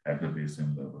stakeholders at the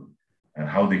basin level, and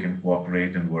how they can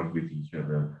cooperate and work with each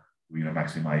other to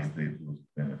maximize the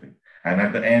benefit. And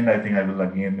at the end, I think I will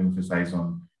again emphasize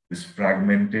on this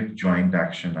fragmented joint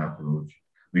action approach,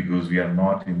 because we are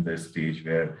not in the stage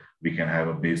where we can have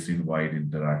a basin-wide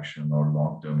interaction or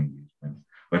long-term engagement.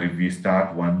 But if we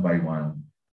start one by one,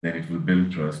 then it will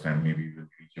build trust, and maybe we will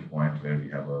reach a point where we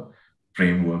have a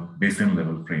framework,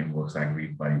 basin-level frameworks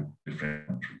agreed by different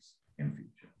countries in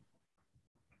future.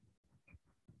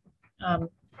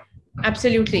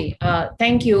 Absolutely.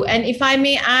 Thank you. And if I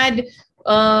may add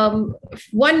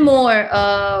one more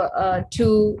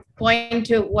to point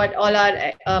to what all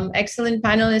our excellent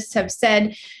panelists have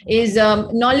said is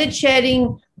knowledge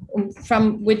sharing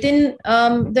from within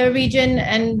the region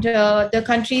and the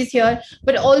countries here,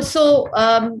 but also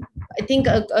I think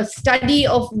a study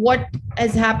of what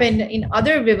has happened in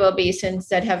other river basins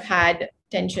that have had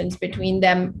tensions between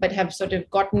them, but have sort of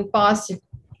gotten past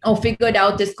or figured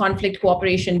out this conflict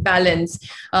cooperation balance.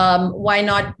 Why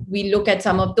not we look at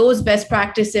some of those best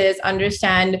practices,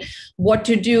 understand what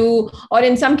to do, or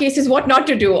in some cases, what not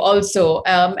to do also,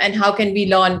 and how can we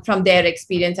learn from their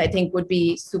experience, I think would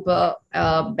be super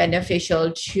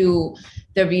beneficial to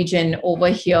the region over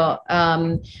here.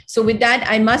 So with that,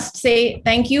 I must say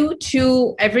thank you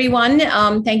to everyone.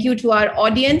 Thank you to our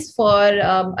audience for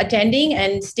attending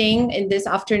and staying in this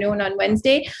afternoon on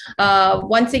Wednesday.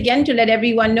 Once again, to let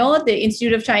everyone know, the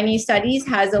Institute of Chinese Studies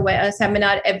has a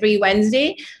seminar every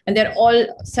Wednesday, and they're all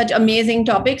such amazing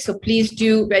topics. So please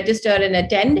do register and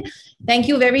attend. Thank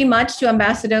you very much to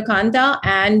Ambassador Kanta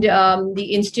and the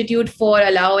Institute for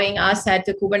allowing us at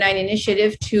the Kuber-9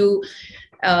 Initiative to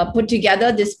put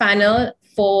together this panel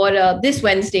for this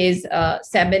Wednesday's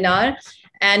seminar.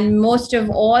 And most of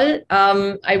all,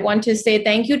 I want to say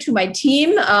thank you to my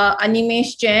team,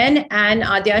 Animesh Jain and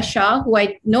Adya Shah, who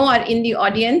I know are in the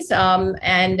audience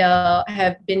and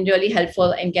have been really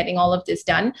helpful in getting all of this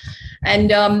done.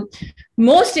 And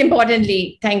most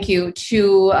importantly, thank you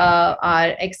to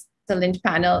our excellent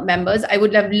panel members. I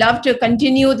would have loved to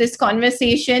continue this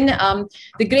conversation.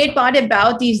 The great part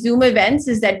about these Zoom events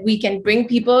is that we can bring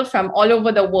people from all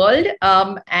over the world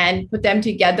and put them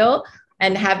together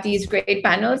and have these great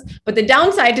panels. But the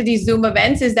downside to these Zoom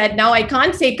events is that now I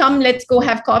can't say, come, let's go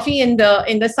have coffee in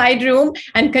the side room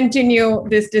and continue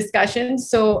this discussion.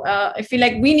 So I feel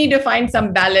like we need to find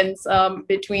some balance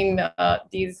between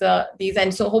these.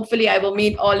 And so hopefully I will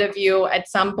meet all of you at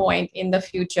some point in the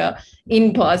future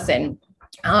in person.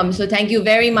 So thank you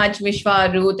very much,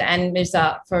 Vishwa, Ruth, and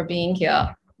Mirza for being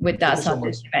here with us on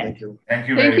this event. Thank you. Thank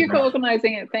you Thank very you much. for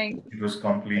organizing it. Thanks. It was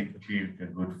completely a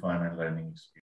good fun and learning experience.